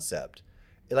concept.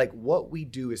 Like what we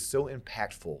do is so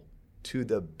impactful to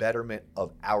the betterment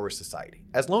of our society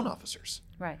as loan officers.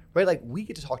 Right. Right? Like we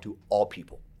get to talk to all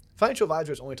people. Financial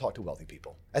advisors only talk to wealthy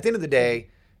people. At the end of the day,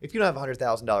 if you don't have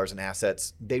 $100,000 in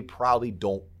assets, they probably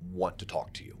don't want to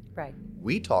talk to you. Right.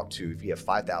 We talk to if you have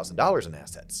 $5,000 in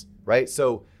assets, right?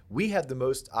 So we have the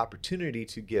most opportunity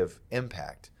to give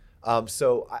impact.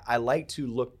 So I like to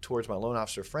look towards my loan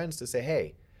officer friends to say,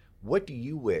 hey, what do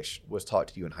you wish was taught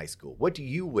to you in high school? What do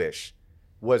you wish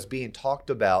was being talked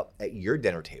about at your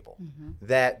dinner table?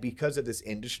 That because of this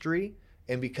industry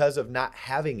and because of not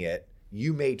having it,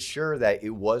 you made sure that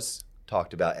it was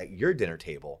talked about at your dinner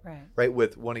table, right,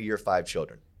 with one of your 5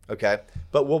 children. Okay,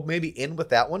 but we'll maybe end with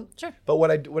that one. Sure. But what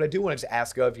I do want to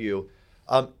ask of you,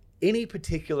 any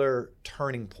particular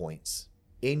turning points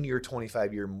in your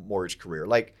 25-year mortgage career?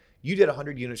 Like you did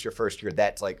 100 units your first year.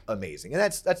 That's like amazing, and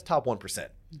that's top 1%.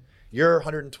 Your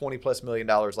 $120+ million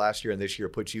last year and this year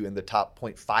puts you in the top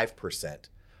 0.5%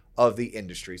 of the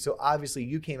industry. So obviously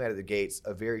you came out of the gates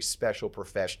a very special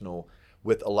professional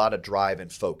with a lot of drive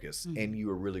and focus, and you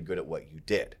were really good at what you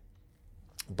did.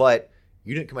 But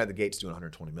you didn't come out of the gates doing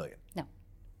 120 million. No.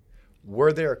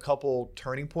 Were there a couple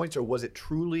turning points, or was it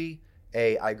truly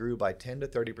I grew by 10 to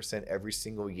 30% every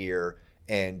single year,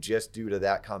 and just due to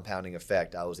that compounding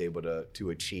effect, I was able to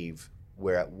achieve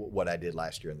what I did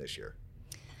last year and this year?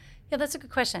 Yeah, that's a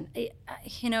good question.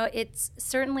 It's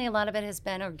certainly a lot of it has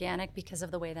been organic because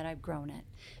of the way that I've grown it,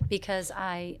 because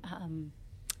I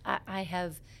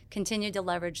have continued to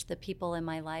leverage the people in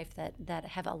my life that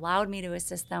have allowed me to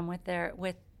assist them with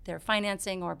their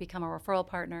financing or become a referral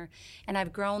partner, and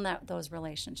I've grown those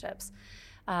relationships.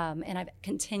 And I've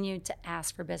continued to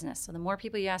ask for business. So the more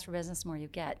people you ask for business, the more you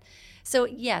get. So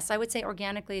yes, I would say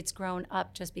organically it's grown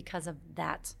up just because of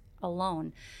that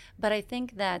alone. But I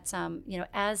think that,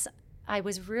 as I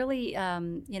was really,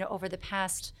 over the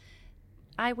past,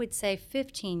 I would say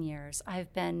 15 years,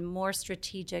 I've been more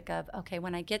strategic of, okay,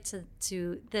 when I get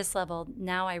to this level,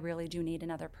 now I really do need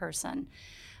another person.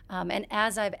 And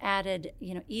as I've added,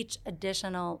 each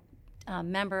additional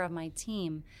member of my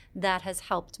team, that has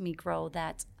helped me grow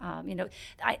that.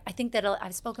 I think that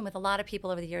I've spoken with a lot of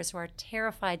people over the years who are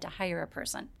terrified to hire a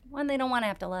person. One, they don't want to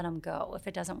have to let them go if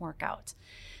it doesn't work out.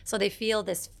 So they feel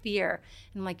this fear.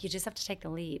 And I'm like, you just have to take the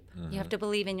leap. You have to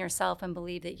believe in yourself and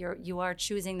believe that you are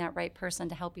choosing that right person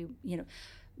to help you,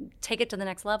 take it to the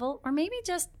next level, or maybe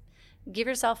just give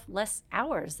yourself less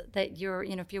hours that if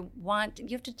you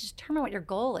have to determine what your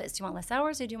goal is. Do you want less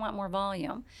hours or do you want more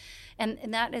volume?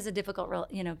 And that is a difficult,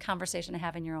 conversation to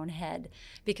have in your own head,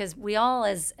 because we all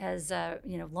as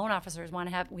loan officers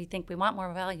we think we want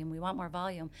more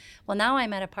volume. Well, now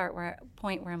I'm at a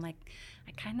point where I'm like,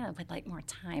 I kind of would like more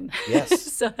time.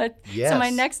 Yes. So my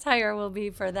next hire will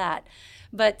be for that.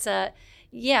 But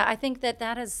yeah, I think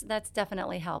that's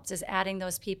definitely helped, is adding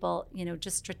those people,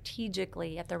 just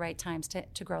strategically at the right times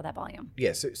to grow that volume.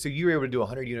 Yeah, so you were able to do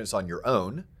 100 units on your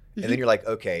own, and then you're like,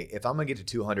 okay, if I'm going to get to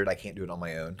 200, I can't do it on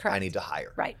my own. Correct. I need to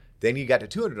hire. Right. Then you got to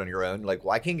 200 on your own. Like,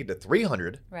 well, I can't get to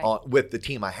 300 with the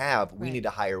team I have. We need to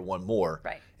hire one more.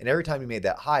 Right. And every time you made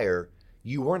that hire,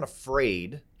 you weren't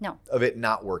afraid of it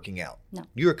not working out. No.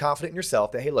 You were confident in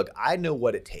yourself that, hey, look, I know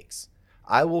what it takes.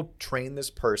 I will train this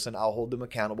person, I'll hold them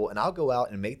accountable, and I'll go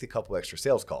out and make the couple extra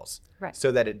sales calls so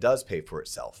that it does pay for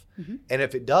itself. And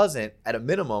if it doesn't, at a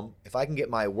minimum, if I can get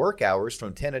my work hours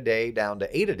from 10 a day down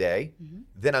to 8 a day,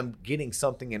 then I'm getting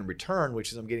something in return,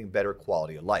 which is I'm getting better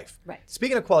quality of life. Right.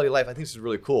 Speaking of quality of life, I think this is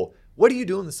really cool. What do you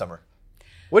do in the summer?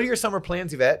 What are your summer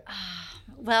plans, Yvette?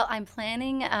 Well, I'm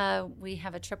planning, we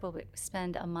have a trip where we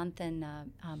spend a month in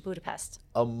Budapest.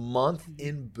 A month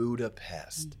in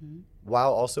Budapest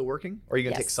while also working? Or are you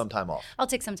going to take some time off? I'll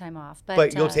take some time off.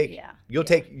 But you'll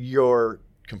take your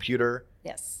computer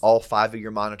Yes. All 5 of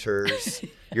your monitors,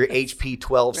 your HP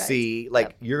 12C. Right.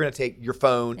 Like you're going to take your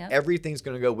phone. Yep. Everything's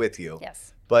going to go with you.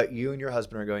 Yes. But you and your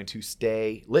husband are going to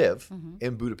live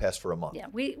in Budapest for a month. Yeah,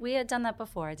 we had done that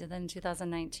before. I did that in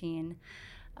 2019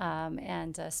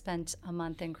 and spent a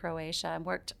month in Croatia and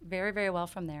worked very, very well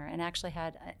from there, and actually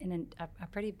had a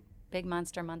pretty big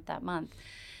monster month that month.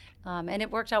 And it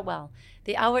worked out well.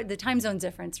 The time zone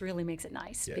difference really makes it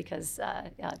nice because,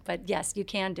 but yes, you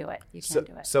can do it. You can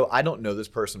do it. So I don't know this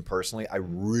person personally. I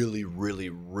really, really,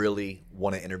 really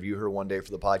want to interview her one day for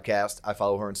the podcast. I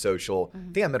follow her on social.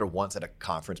 I think I met her once at a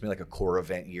conference, maybe like a core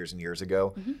event years and years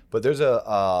ago. But there's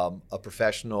a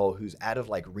professional who's out of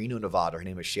like Reno, Nevada. Her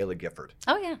name is Shayla Gifford.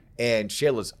 Oh, yeah. And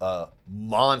Shayla's a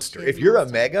monster. She's If you're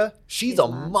monster. a mega, she's a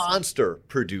monster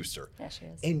producer. Yeah, she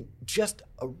is. And just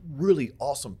a really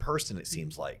awesome person, it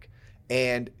seems like.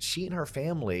 And she and her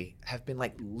family have been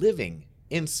like living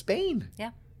in Spain.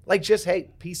 Yeah. Like just, hey,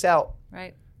 peace out.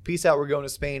 Right. Peace out. We're going to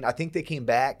Spain. I think they came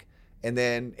back and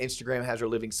then Instagram has her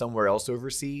living somewhere else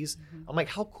overseas. I'm like,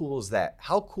 how cool is that?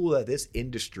 How cool that this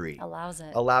industry Allows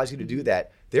it. allows you to do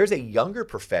that. There's a younger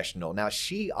professional. Now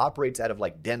she operates out of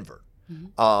like Denver.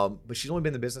 But she's only been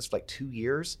in the business for like 2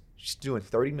 years. She's doing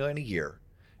 $30 million a year.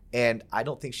 And I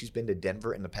don't think she's been to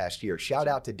Denver in the past year. Shout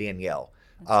out to Danielle.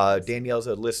 Danielle's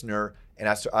a listener, and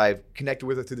I've connected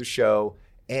with her through the show,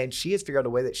 and she has figured out a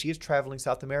way that she is traveling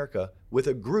South America with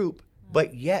a group,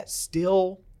 but yet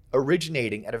still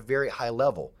originating at a very high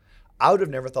level. I would have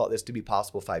never thought this to be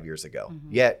possible 5 years ago.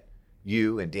 Yet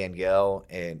you and Danielle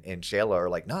and Shayla are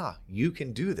like, nah, you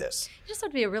can do this. You just have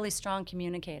to be a really strong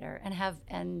communicator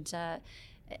and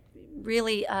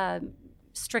really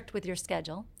strict with your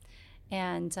schedule,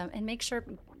 and make sure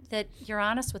that you're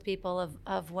honest with people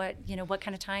of what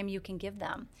kind of time you can give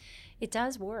them. It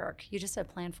does work. You just have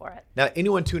to plan for it. Now,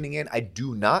 anyone tuning in, I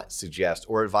do not suggest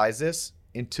or advise this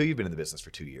until you've been in the business for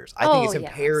 2 years. I think it's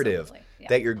imperative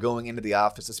that you're going into the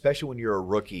office, especially when you're a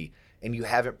rookie and you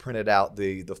haven't printed out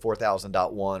the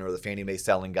 4000.1 or the Fannie Mae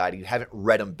selling guide. You haven't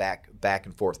read them back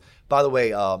and forth. By the way,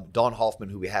 Dawn Hoffman,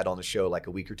 who we had on the show like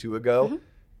a week or two ago,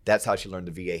 that's how she learned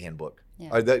the VA handbook.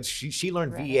 Yeah. Or she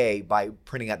learned VA by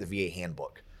printing out the VA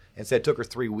handbook. And said it took her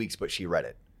 3 weeks, but she read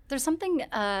it. There's something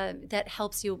that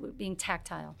helps you being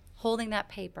tactile, holding that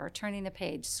paper, turning the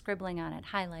page, scribbling on it,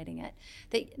 highlighting it.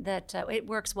 That it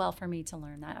works well for me to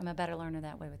learn that. I'm a better learner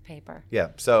that way with paper.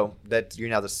 Yeah, so that you're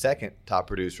now the second top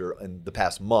producer in the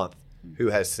past month who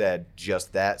has said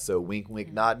just that. So wink,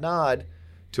 wink, nod, nod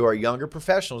to our younger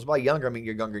professionals. By younger, I mean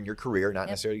you're younger in your career, not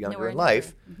necessarily younger in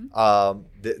life.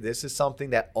 This is something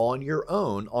that on your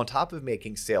own, on top of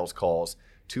making sales calls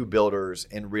to builders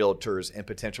and realtors and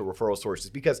potential referral sources,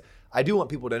 because I do want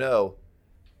people to know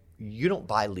you don't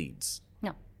buy leads.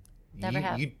 No, never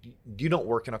have. You don't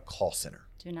work in a call center.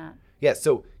 Do not. Yeah,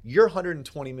 so your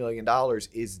 $120 million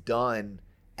is done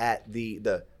at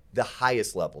the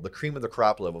highest level, the cream of the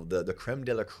crop level, the creme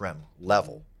de la creme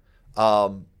level.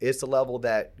 It's the level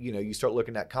that, you start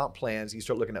looking at comp plans, you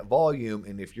start looking at volume,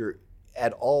 and if you're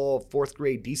at all fourth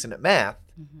grade decent at math,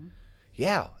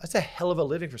 yeah, that's a hell of a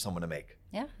living for someone to make.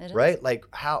 Yeah, it is. Right? Like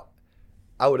how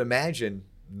I would imagine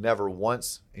never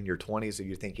once in your 20s that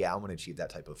you think, yeah, I'm going to achieve that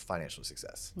type of financial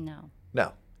success. No.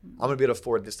 I'm going to be able to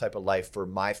afford this type of life for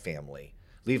my family,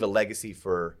 leave a legacy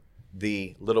for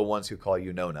the little ones who call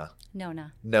you Nona.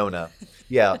 Nona.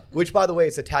 Yeah. Which, by the way,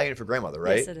 is Italian for grandmother,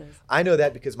 right? Yes, it is. I know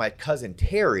that because my cousin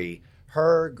Terry,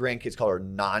 her grandkids call her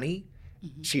Nani.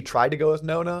 She tried to go with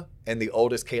Nona, and the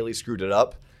oldest Kaylee screwed it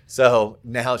up. So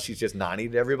now she's just Nani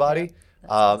to everybody.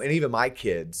 And even my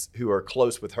kids, who are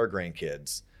close with her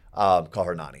grandkids, call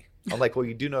her Nani. I'm like, well,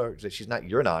 you do know that she's not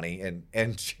your Nani,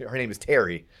 and her name is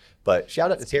Terry. But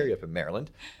shout out to Terry up in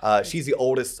Maryland. She's the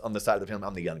oldest on the side of the family.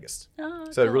 I'm the youngest.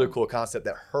 So a really cool concept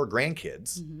that her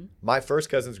grandkids, my first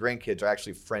cousin's grandkids, are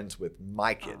actually friends with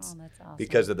my kids that's awesome.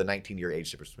 because of the 19-year age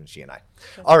difference between she and I.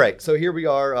 All right, so here we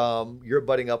are. You're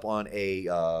butting up on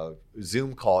a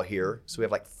Zoom call here. So we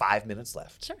have like 5 minutes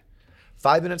left. Sure.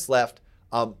 5 minutes left.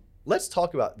 Let's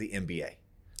talk about the MBA.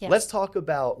 Yes. Let's talk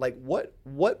about like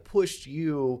what pushed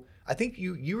you. I think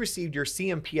you received your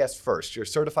CMPS first, your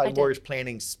Certified Mortgage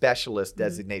Planning Specialist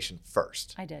designation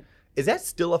first. I did. Is that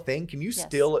still a thing? Can you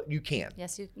still, you can?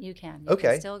 Yes, you can. You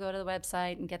Okay. can still go to the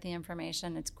website and get the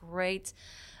information. It's great.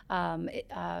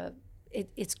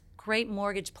 It's great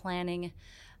mortgage planning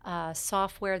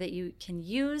software that you can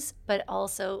use, but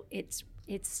also it's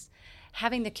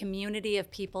having the community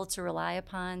of people to rely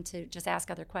upon to just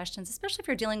ask other questions, especially if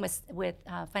you're dealing with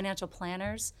financial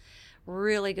planners.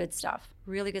 Really good stuff.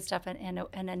 really good stuff, and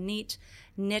a neat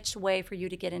niche way for you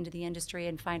to get into the industry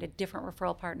and find a different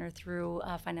referral partner through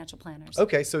financial planners.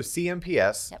 Okay, so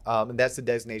CMPS, Yep. And that's the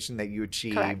designation that you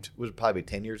achieved, Correct. was probably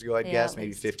 10 years ago, I'd Yeah, guess, at maybe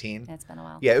least. 15. It's been a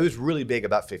while. Yeah, it was really big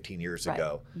about 15 years Right.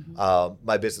 ago. Mm-hmm.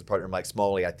 My business partner, Mike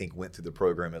Smalley, I think went through the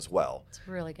program as well. It's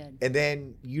really good. And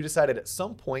then you decided at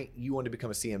some point you wanted to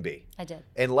become a CMB. I did.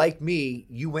 And like me,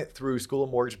 you went through School of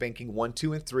Mortgage Banking 1,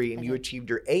 2, and 3, and I you did. achieved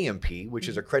your AMP, which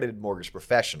is Accredited Mortgage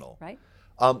Professional. Right?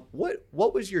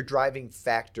 What was your driving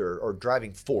factor or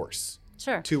driving force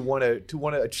Sure. to want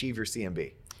to achieve your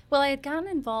CMB? Well, I had gotten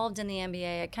involved in the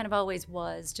MBA. I kind of always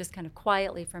was, just kind of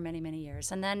quietly for many, many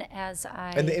years. And then as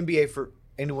I... And the MBA, for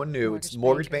anyone new, it's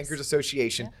Mortgage Bankers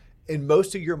Association. Yeah. And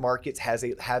most of your markets have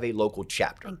a local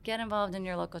chapter. And get involved in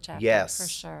your local chapter. Yes. For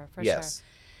sure. Yes.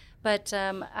 But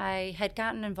I had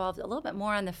gotten involved a little bit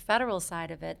more on the federal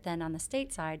side of it than on the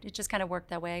state side. It just kind of worked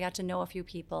that way. I got to know a few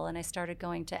people, and I started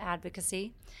going to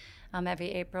advocacy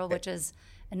every April, which is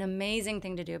an amazing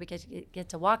thing to do because you get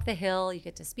to walk the Hill, you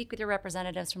get to speak with your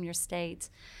representatives from your state,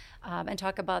 and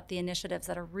talk about the initiatives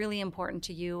that are really important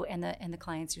to you and the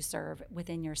clients you serve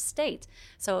within your state.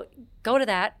 So go to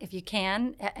that if you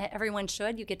can. Everyone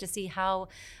should. You get to see how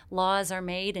laws are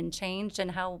made and changed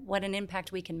and what an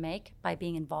impact we can make by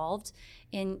being involved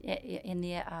in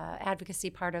the advocacy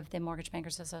part of the Mortgage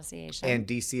Bankers Association. And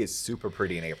DC is super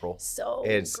pretty in April. So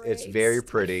it's great. very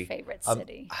pretty. My favorite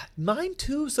city. Mine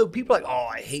too. So people are like, oh,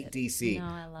 I hate DC. No,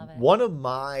 I love it. One of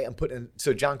my,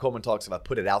 so John Coleman talks, if I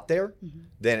put it out there,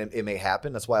 then it may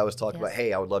happen. That's why I was talking about,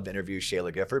 hey, I would love to interview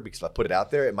Shayla Gifford because if I put it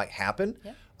out there, it might happen.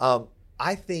 Yep.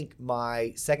 I think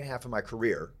my second half of my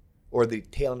career, or the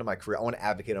tail end of my career, I want to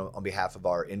advocate on behalf of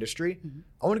our industry.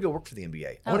 I want to go work for the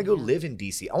NBA. I want to go live in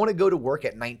DC. I want to go to work at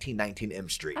 1919 M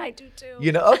Street. I do too.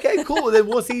 You know, okay, cool. Then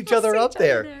we'll see each other see up each other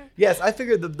there. there. Yes, I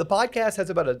figured the podcast has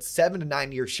about a 7 to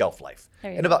 9 year shelf life.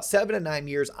 There you In go. about 7 to 9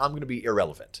 years, I'm going to be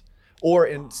irrelevant. Or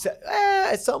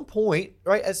at some point,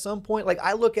 right? At some point, like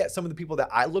I look at some of the people that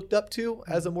I looked up to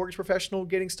as a mortgage professional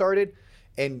getting started,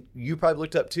 and you probably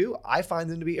looked up to, I find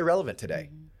them to be irrelevant today.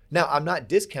 Now, I'm not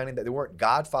discounting that they weren't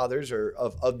godfathers or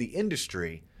of the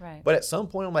industry, Right. but at some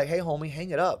point, I'm like, hey, homie, hang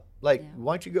it up. Like, Yeah.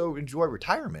 why don't you go enjoy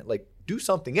retirement? Like, do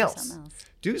something else. something else.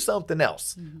 Do something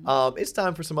else. It's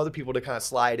time for some other people to kind of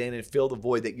slide in and fill the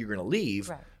void that you're going to leave.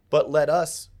 Right. But let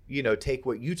us, take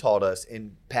what you taught us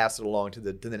and pass it along to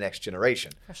the next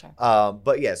generation. For sure.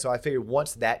 But yeah, so I figured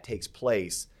once that takes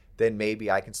place, then maybe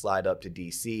I can slide up to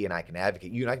DC and I can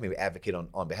advocate. You and I can maybe advocate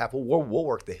on behalf. We'll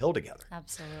work the Hill together.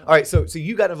 Absolutely. All right, so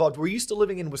you got involved. Were you still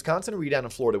living in Wisconsin or were you down in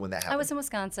Florida when that happened? I was in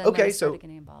Wisconsin. Okay, when I so- started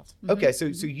getting involved. Okay, so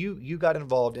you got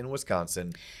involved in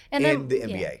Wisconsin And in then, the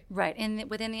yeah, MBA. right,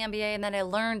 within the MBA, and then I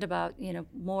learned about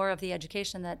more of the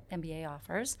education that MBA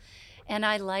offers, and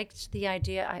I liked the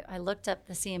idea. I looked up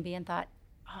the CMB and thought,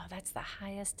 oh, that's the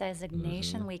highest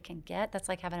designation we can get. That's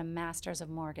like having a master's of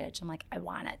mortgage. I'm like, I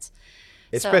want it.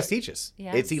 It's So- prestigious.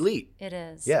 Yes, It's elite. It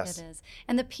is. Yes. It is.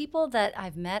 And the people that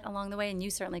I've met along the way, and you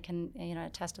certainly can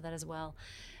attest to that as well,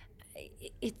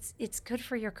 it's good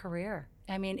for your career.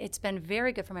 I mean, it's been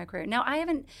very good for my career. Now,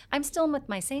 I'm still with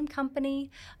my same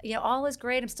company. All is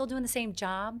great. I'm still doing the same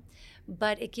job,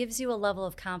 but it gives you a level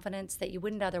of confidence that you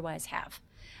wouldn't otherwise have.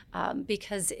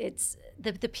 Because it's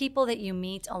the people that you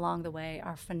meet along the way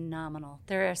are phenomenal.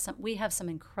 We have some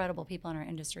incredible people in our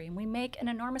industry, and we make an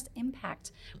enormous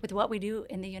impact with what we do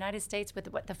in the United States with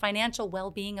the financial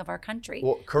well-being of our country.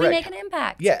 Well, correct. We make an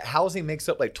impact. Yeah, housing makes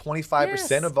up like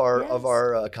 25% of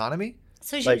our economy.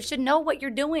 So you Like- should know what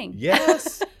you're doing.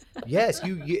 Yes. Yes,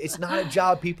 you it's not a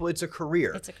job, people, it's a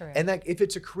career. It's a career. And that if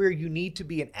it's a career, you need to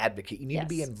be an advocate. You need to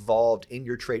be Yes. involved in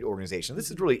your trade organization. This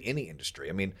is really any industry.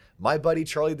 I mean, my buddy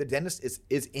Charlie the dentist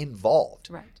is involved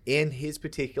Right. in his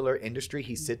particular industry.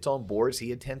 He sits on boards,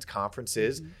 he attends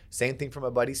conferences. Same thing for my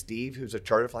buddy Steve, who's a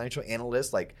chartered financial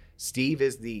analyst. Like Steve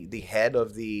is the head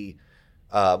of the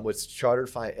what's chartered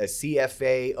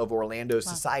CFA of Orlando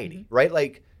Society, right?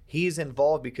 Like he's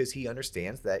involved because he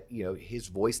understands that his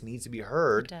voice needs to be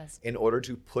heard It does. in order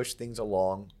to push things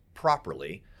along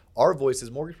properly. Our voice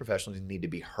as mortgage professionals need to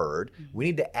be heard. We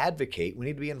need to advocate. We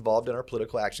need to be involved in our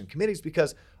political action committees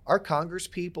because our Congress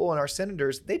people and our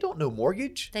senators, they don't know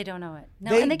mortgage. They don't know it.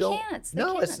 No, and they don't- can't.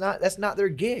 No, They it's can't. not. That's not their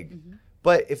gig.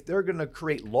 But if they're going to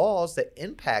create laws that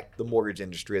impact the mortgage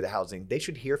industry or the housing, they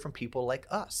should hear from people like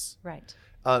us. Right.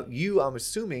 I'm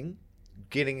assuming,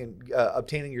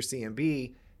 obtaining your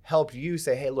CMB helped you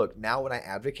say, hey, look, now when I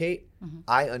advocate,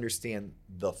 I understand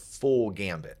the full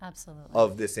gambit Absolutely.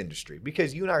 of this industry.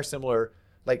 Because you and I are similar.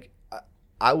 Like,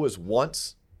 I was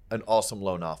once an awesome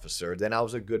loan officer. Then I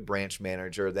was a good branch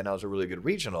manager. Then I was a really good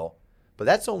regional. But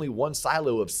that's only one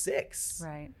silo of 6.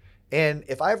 Right. And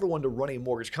if I ever wanted to run a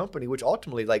mortgage company, which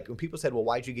ultimately, like when people said, well,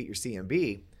 why'd you get your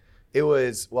CMB? It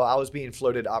was, well, I was being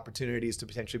floated opportunities to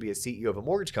potentially be a CEO of a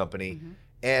mortgage company. Mm-hmm.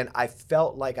 And I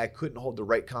felt like I couldn't hold the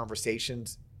right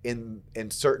conversations in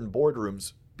certain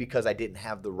boardrooms because I didn't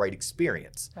have the right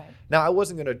experience. Right. Now, I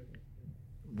wasn't going to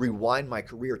rewind my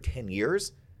career 10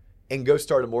 years and go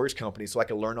start a mortgage company so I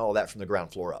could learn all of that from the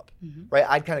ground floor up. Mm-hmm. Right?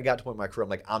 I'd kind of got to a point in my career, I'm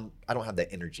like, I don't have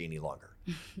that energy any longer.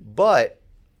 But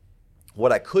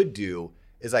what I could do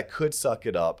is I could suck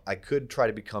it up. I could try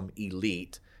to become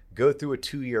elite, go through a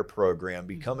 2-year program,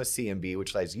 become a CMB,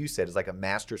 which, as you said, is like a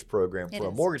master's program for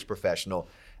a mortgage professional,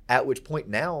 at which point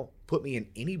now put me in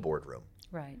any boardroom.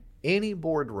 Right. Any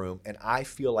boardroom, and I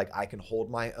feel like I can hold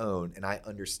my own and I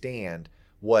understand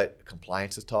what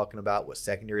compliance is talking about, what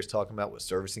secondary is talking about, what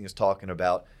servicing is talking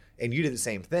about. And you did the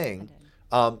same thing.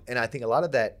 And I think a lot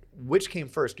of that, which came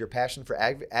first, your passion for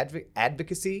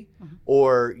advocacy mm-hmm.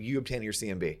 or you obtaining your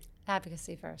CMB?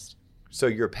 Advocacy first. So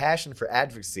your passion for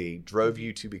advocacy drove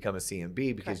you to become a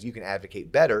CMB because you can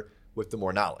advocate better with the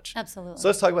more knowledge. Absolutely. So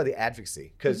let's talk about the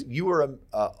advocacy, because mm-hmm. you were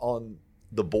on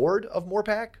the board of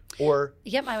MORPAC, or?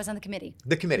 Yep, I was on the committee.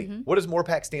 The committee. Mm-hmm. What does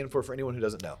MORPAC stand for anyone who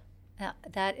doesn't know?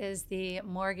 That is the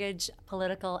Mortgage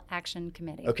Political Action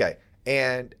Committee. Okay.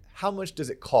 And how much does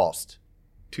it cost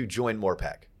to join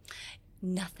MORPAC?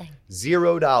 Nothing.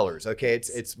 $0. Okay.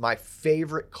 It's my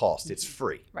favorite cost. Mm-hmm. It's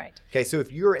free. Right. Okay. So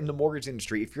if you're in the mortgage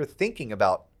industry, if you're thinking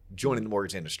about joining the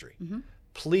mortgage industry, mm-hmm.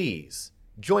 please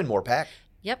join MORPAC.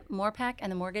 Yep, MORPAC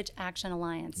and the Mortgage Action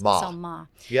Alliance. MA. So MA.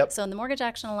 Yep. So in the Mortgage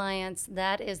Action Alliance,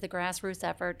 that is the grassroots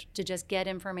effort to just get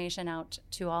information out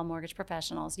to all mortgage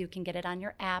professionals. You can get it on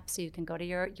your app, so you can go to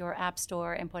your app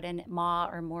store and put in MA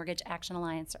or Mortgage Action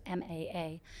Alliance, or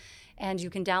MAA. And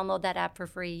you can download that app for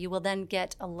free. You will then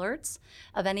get alerts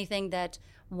of anything that,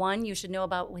 one, you should know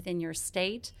about within your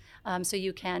state. So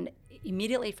you can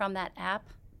immediately from that app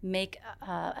make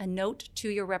a note to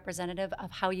your representative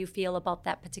of how you feel about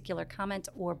that particular comment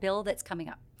or bill that's coming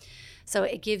up. So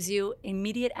it gives you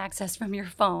immediate access from your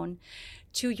phone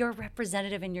to your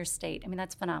representative in your state. I mean,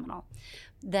 that's phenomenal.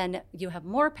 Then you have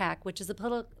MORPAC, which is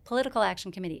the Political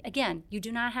Action Committee. Again, you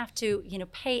do not have to,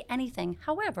 pay anything.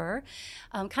 However,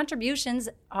 contributions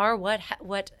are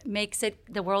what makes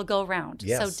the world go round.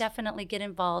 Yes. So definitely get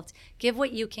involved. Give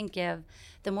what you can give.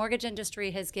 The mortgage industry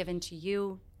has given to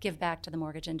you. Give back to the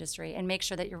mortgage industry and make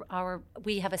sure that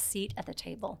we have a seat at the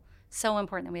table. So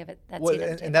important that we have that seat at the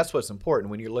table. And that's what's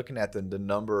important when you're looking at the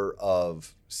number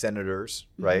of senators,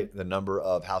 mm-hmm. right? The number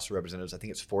of House of Representatives. I think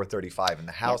it's 435 in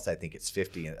the House. Yeah. I think it's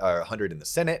 50 or 100 in the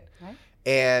Senate. Right.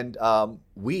 And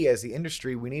we, as the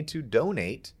industry, we need to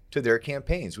donate to their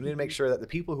campaigns. We need to make sure that the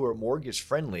people who are mortgage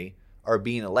friendly are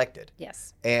being elected.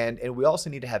 Yes. And we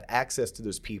also need to have access to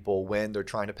those people when they're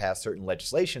trying to pass certain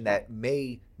legislation that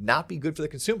may not be good for the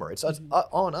consumer. It's mm-hmm.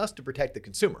 on us to protect the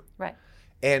consumer. Right.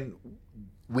 And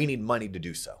we need money to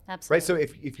do so. Absolutely. Right. So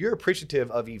if you're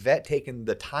appreciative of Yvette taking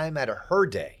the time out of her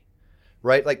day,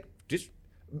 right? Like just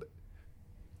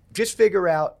figure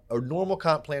out a normal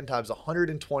comp plan times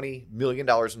 $120 million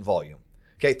in volume.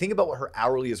 Okay, think about what her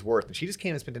hourly is worth. And she just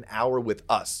came and spent an hour with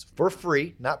us for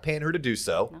free, not paying her to do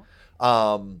so. No.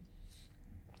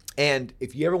 And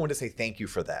if you ever want to say thank you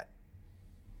for that,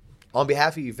 on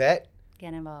behalf of Yvette,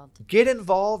 get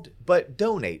involved, but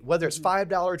donate, whether it's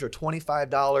 $5 or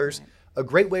 $25. Right. A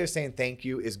great way of saying thank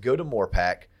you is go to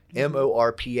MORPAC, mm-hmm.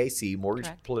 MORPAC, Mortgage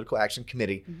Correct. Political Action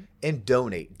Committee, mm-hmm. and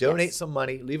donate. Donate yes. some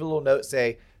money, leave a little note,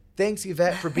 say, thanks,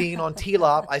 Yvette, for being on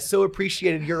TLOP. I so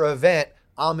appreciated your event.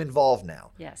 I'm involved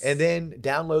now. Yes. And then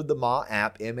download the MA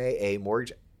app, MAA,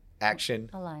 Mortgage Action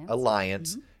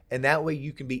Alliance. Mm-hmm. And that way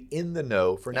you can be in the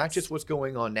know for not just what's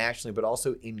going on nationally, but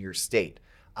also in your state.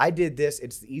 I did this.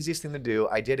 It's the easiest thing to do.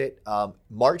 I did it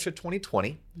March of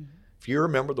 2020. Mm-hmm. If you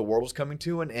remember, the world was coming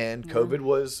to an end. Mm-hmm. COVID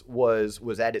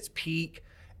was at its peak.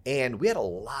 And we had a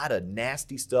lot of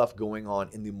nasty stuff going on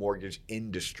in the mortgage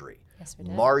industry. Yes, we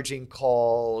did. Margin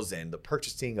calls and the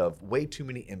purchasing of way too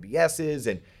many MBSs.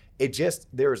 And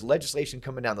there was legislation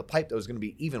coming down the pipe that was going to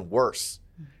be even worse.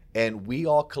 And we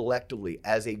all collectively,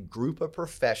 as a group of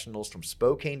professionals from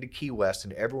Spokane to Key West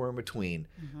and everywhere in between,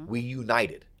 mm-hmm. we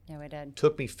united. Yeah, we did.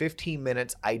 Took me 15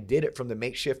 minutes. I did it from the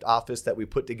makeshift office that we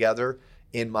put together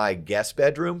in my guest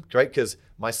bedroom, right? Because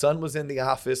my son was in the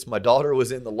office, my daughter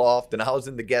was in the loft, and I was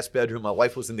in the guest bedroom. My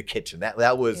wife was in the kitchen.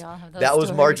 That was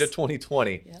March of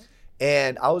 2020. Yep.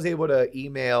 And I was able to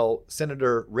email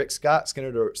Senator Rick Scott,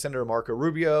 Senator Marco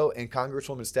Rubio, and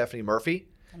Congresswoman Stephanie Murphy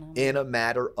in a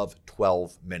matter of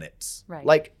 12 minutes. Right.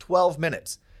 Like 12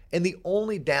 minutes. And the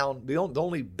only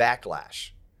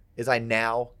backlash is I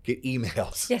now get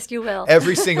emails. Yes, you will.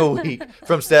 Every single week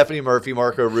from Stephanie Murphy,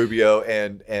 Marco Rubio,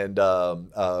 and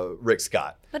Rick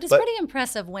Scott. But it's pretty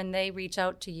impressive when they reach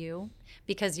out to you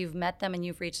because you've met them and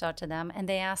you've reached out to them, and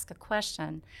they ask a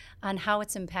question on how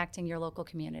it's impacting your local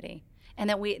community, and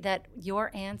that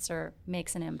your answer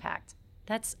makes an impact.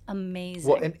 That's amazing.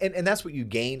 Well, and that's what you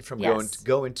gain from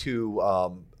going to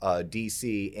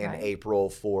DC in April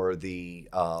for the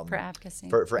for advocacy.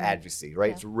 For advocacy, right?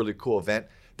 Yeah. It's a really cool event.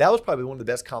 That was probably one of the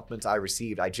best compliments I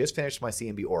received. I just finished my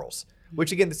CMB orals,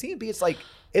 which again, the CMB,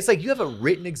 it's like you have a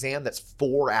written exam that's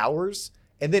 4 hours,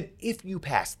 and then if you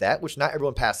pass that, which not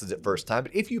everyone passes it first time,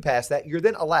 but if you pass that, you're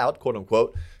then allowed, quote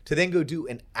unquote, to then go do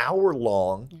an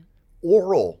hour-long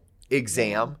oral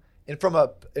exam in front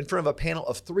of a panel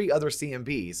of 3 other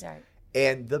CMBs. Right.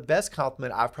 And the best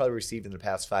compliment I've probably received in the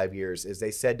past 5 years is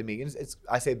they said to me, and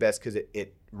I say best because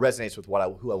it resonates with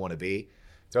who I want to be.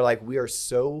 They're like, we are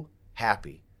so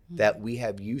happy that we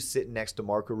have you sitting next to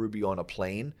Marco Rubio on a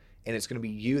plane, and it's going to be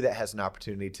you that has an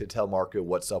opportunity to tell Marco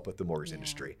what's up with the mortgage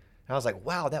industry. And I was like,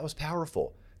 wow, that was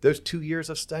powerful. Those 2 years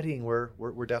of studying were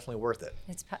definitely worth it.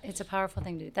 It's a powerful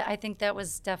thing to do. I think that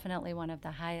was definitely one of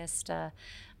the highest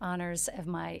honors of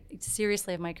my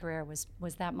career was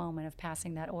that moment of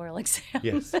passing that oral exam.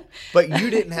 Yes, but you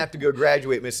didn't have to go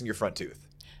graduate missing your front tooth.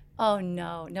 Oh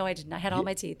no, I didn't. I had all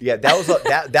my teeth. Yeah,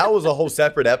 that was a whole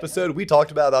separate episode. We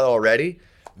talked about that already.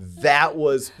 That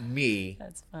was me.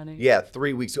 That's funny. Yeah,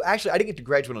 3 weeks. So actually, I didn't get to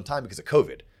graduate on time because of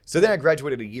COVID. So then I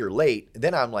graduated a year late. And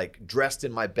then I'm like dressed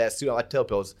in my best suit. I tell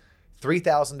people it's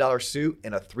 $3,000 suit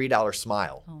and a $3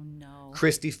 smile. Oh no.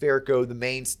 Christy Ferrico, the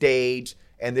main stage,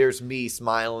 and there's me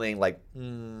smiling like,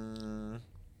 yes.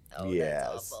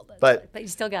 That's awful. But you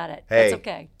still got it. Hey, that's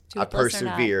okay. I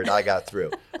persevered. I got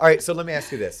through. All right, so let me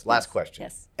ask you this. Last question.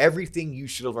 Yes. Everything you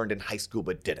should have learned in high school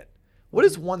but didn't. What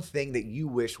is one thing that you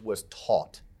wish was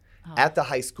taught at the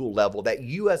high school level that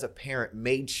you as a parent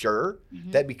made sure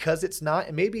that because it's not,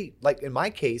 and maybe like in my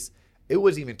case, it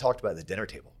wasn't even talked about at the dinner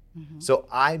table. So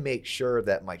I make sure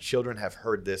that my children have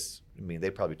heard this. I mean,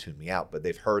 they probably tuned me out, but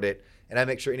they've heard it. And I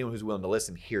make sure anyone who's willing to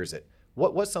listen hears it.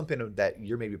 What's something that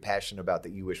you're maybe passionate about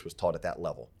that you wish was taught at that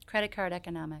level? Credit card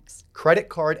economics. Credit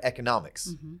card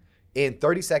economics. In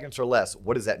 30 seconds or less,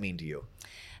 what does that mean to you?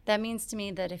 That means to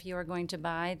me that if you are going to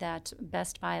buy that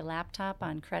Best Buy laptop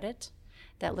on credit,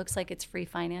 that looks like it's free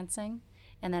financing,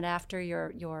 and that after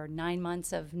your 9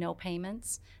 months of no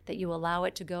payments, that you allow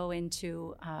it to go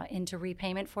into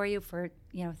repayment for you for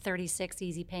 36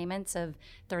 easy payments of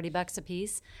 $30 a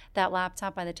piece. That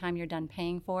laptop, by the time you're done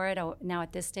paying for it, now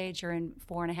at this stage you're in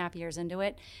 4.5 years into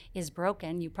it, is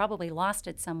broken. You probably lost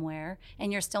it somewhere,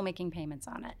 and you're still making payments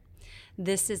on it.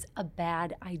 This is a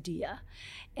bad idea,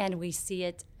 and we see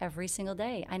it every single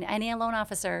day. And any loan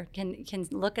officer can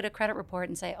look at a credit report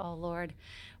and say, "Oh Lord,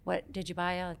 what did you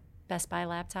buy a Best Buy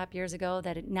laptop years ago?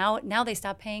 Now they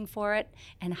stop paying for it,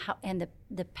 and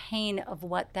the pain of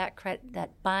what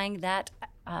buying that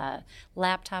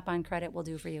laptop on credit will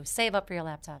do for you. Save up for your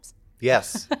laptops."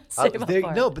 Yes. Save up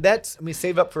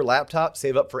for laptops,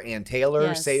 save up for Ann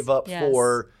Taylor, save up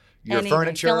for your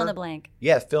furniture. Fill in the blank.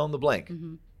 Yeah, fill in the blank.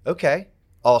 Okay,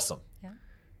 awesome. Yeah.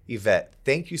 Yvette,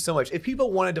 thank you so much. If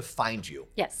people wanted to find you,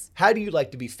 how do you like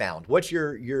to be found? What's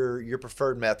your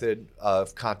preferred method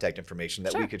of contact information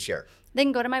that we could share? They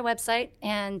can go to my website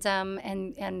and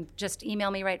just email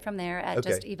me right from there at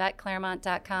just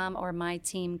YvetteClaremont.com or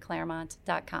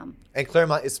myteamclaremont.com. And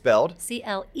Claremont is spelled?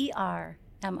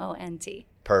 CLERMONT.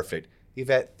 Perfect.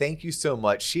 Yvette, thank you so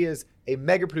much. She is a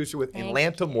mega producer with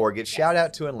Atlanta Mortgage. Shout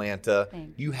out to Atlanta.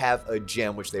 You have a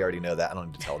gem, which they already know that. I don't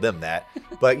need to tell them that.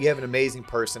 But you have an amazing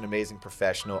person, amazing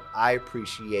professional. I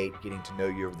appreciate getting to know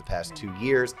you over the past 2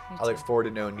 years. I look forward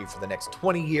to knowing you for the next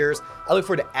 20 years. I look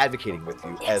forward to advocating with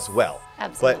you as well.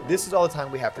 Absolutely. But this is all the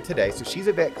time we have for today. So she's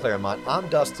Yvette Claremont. I'm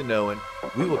Dustin Owen.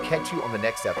 We will catch you on the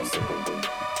next episode.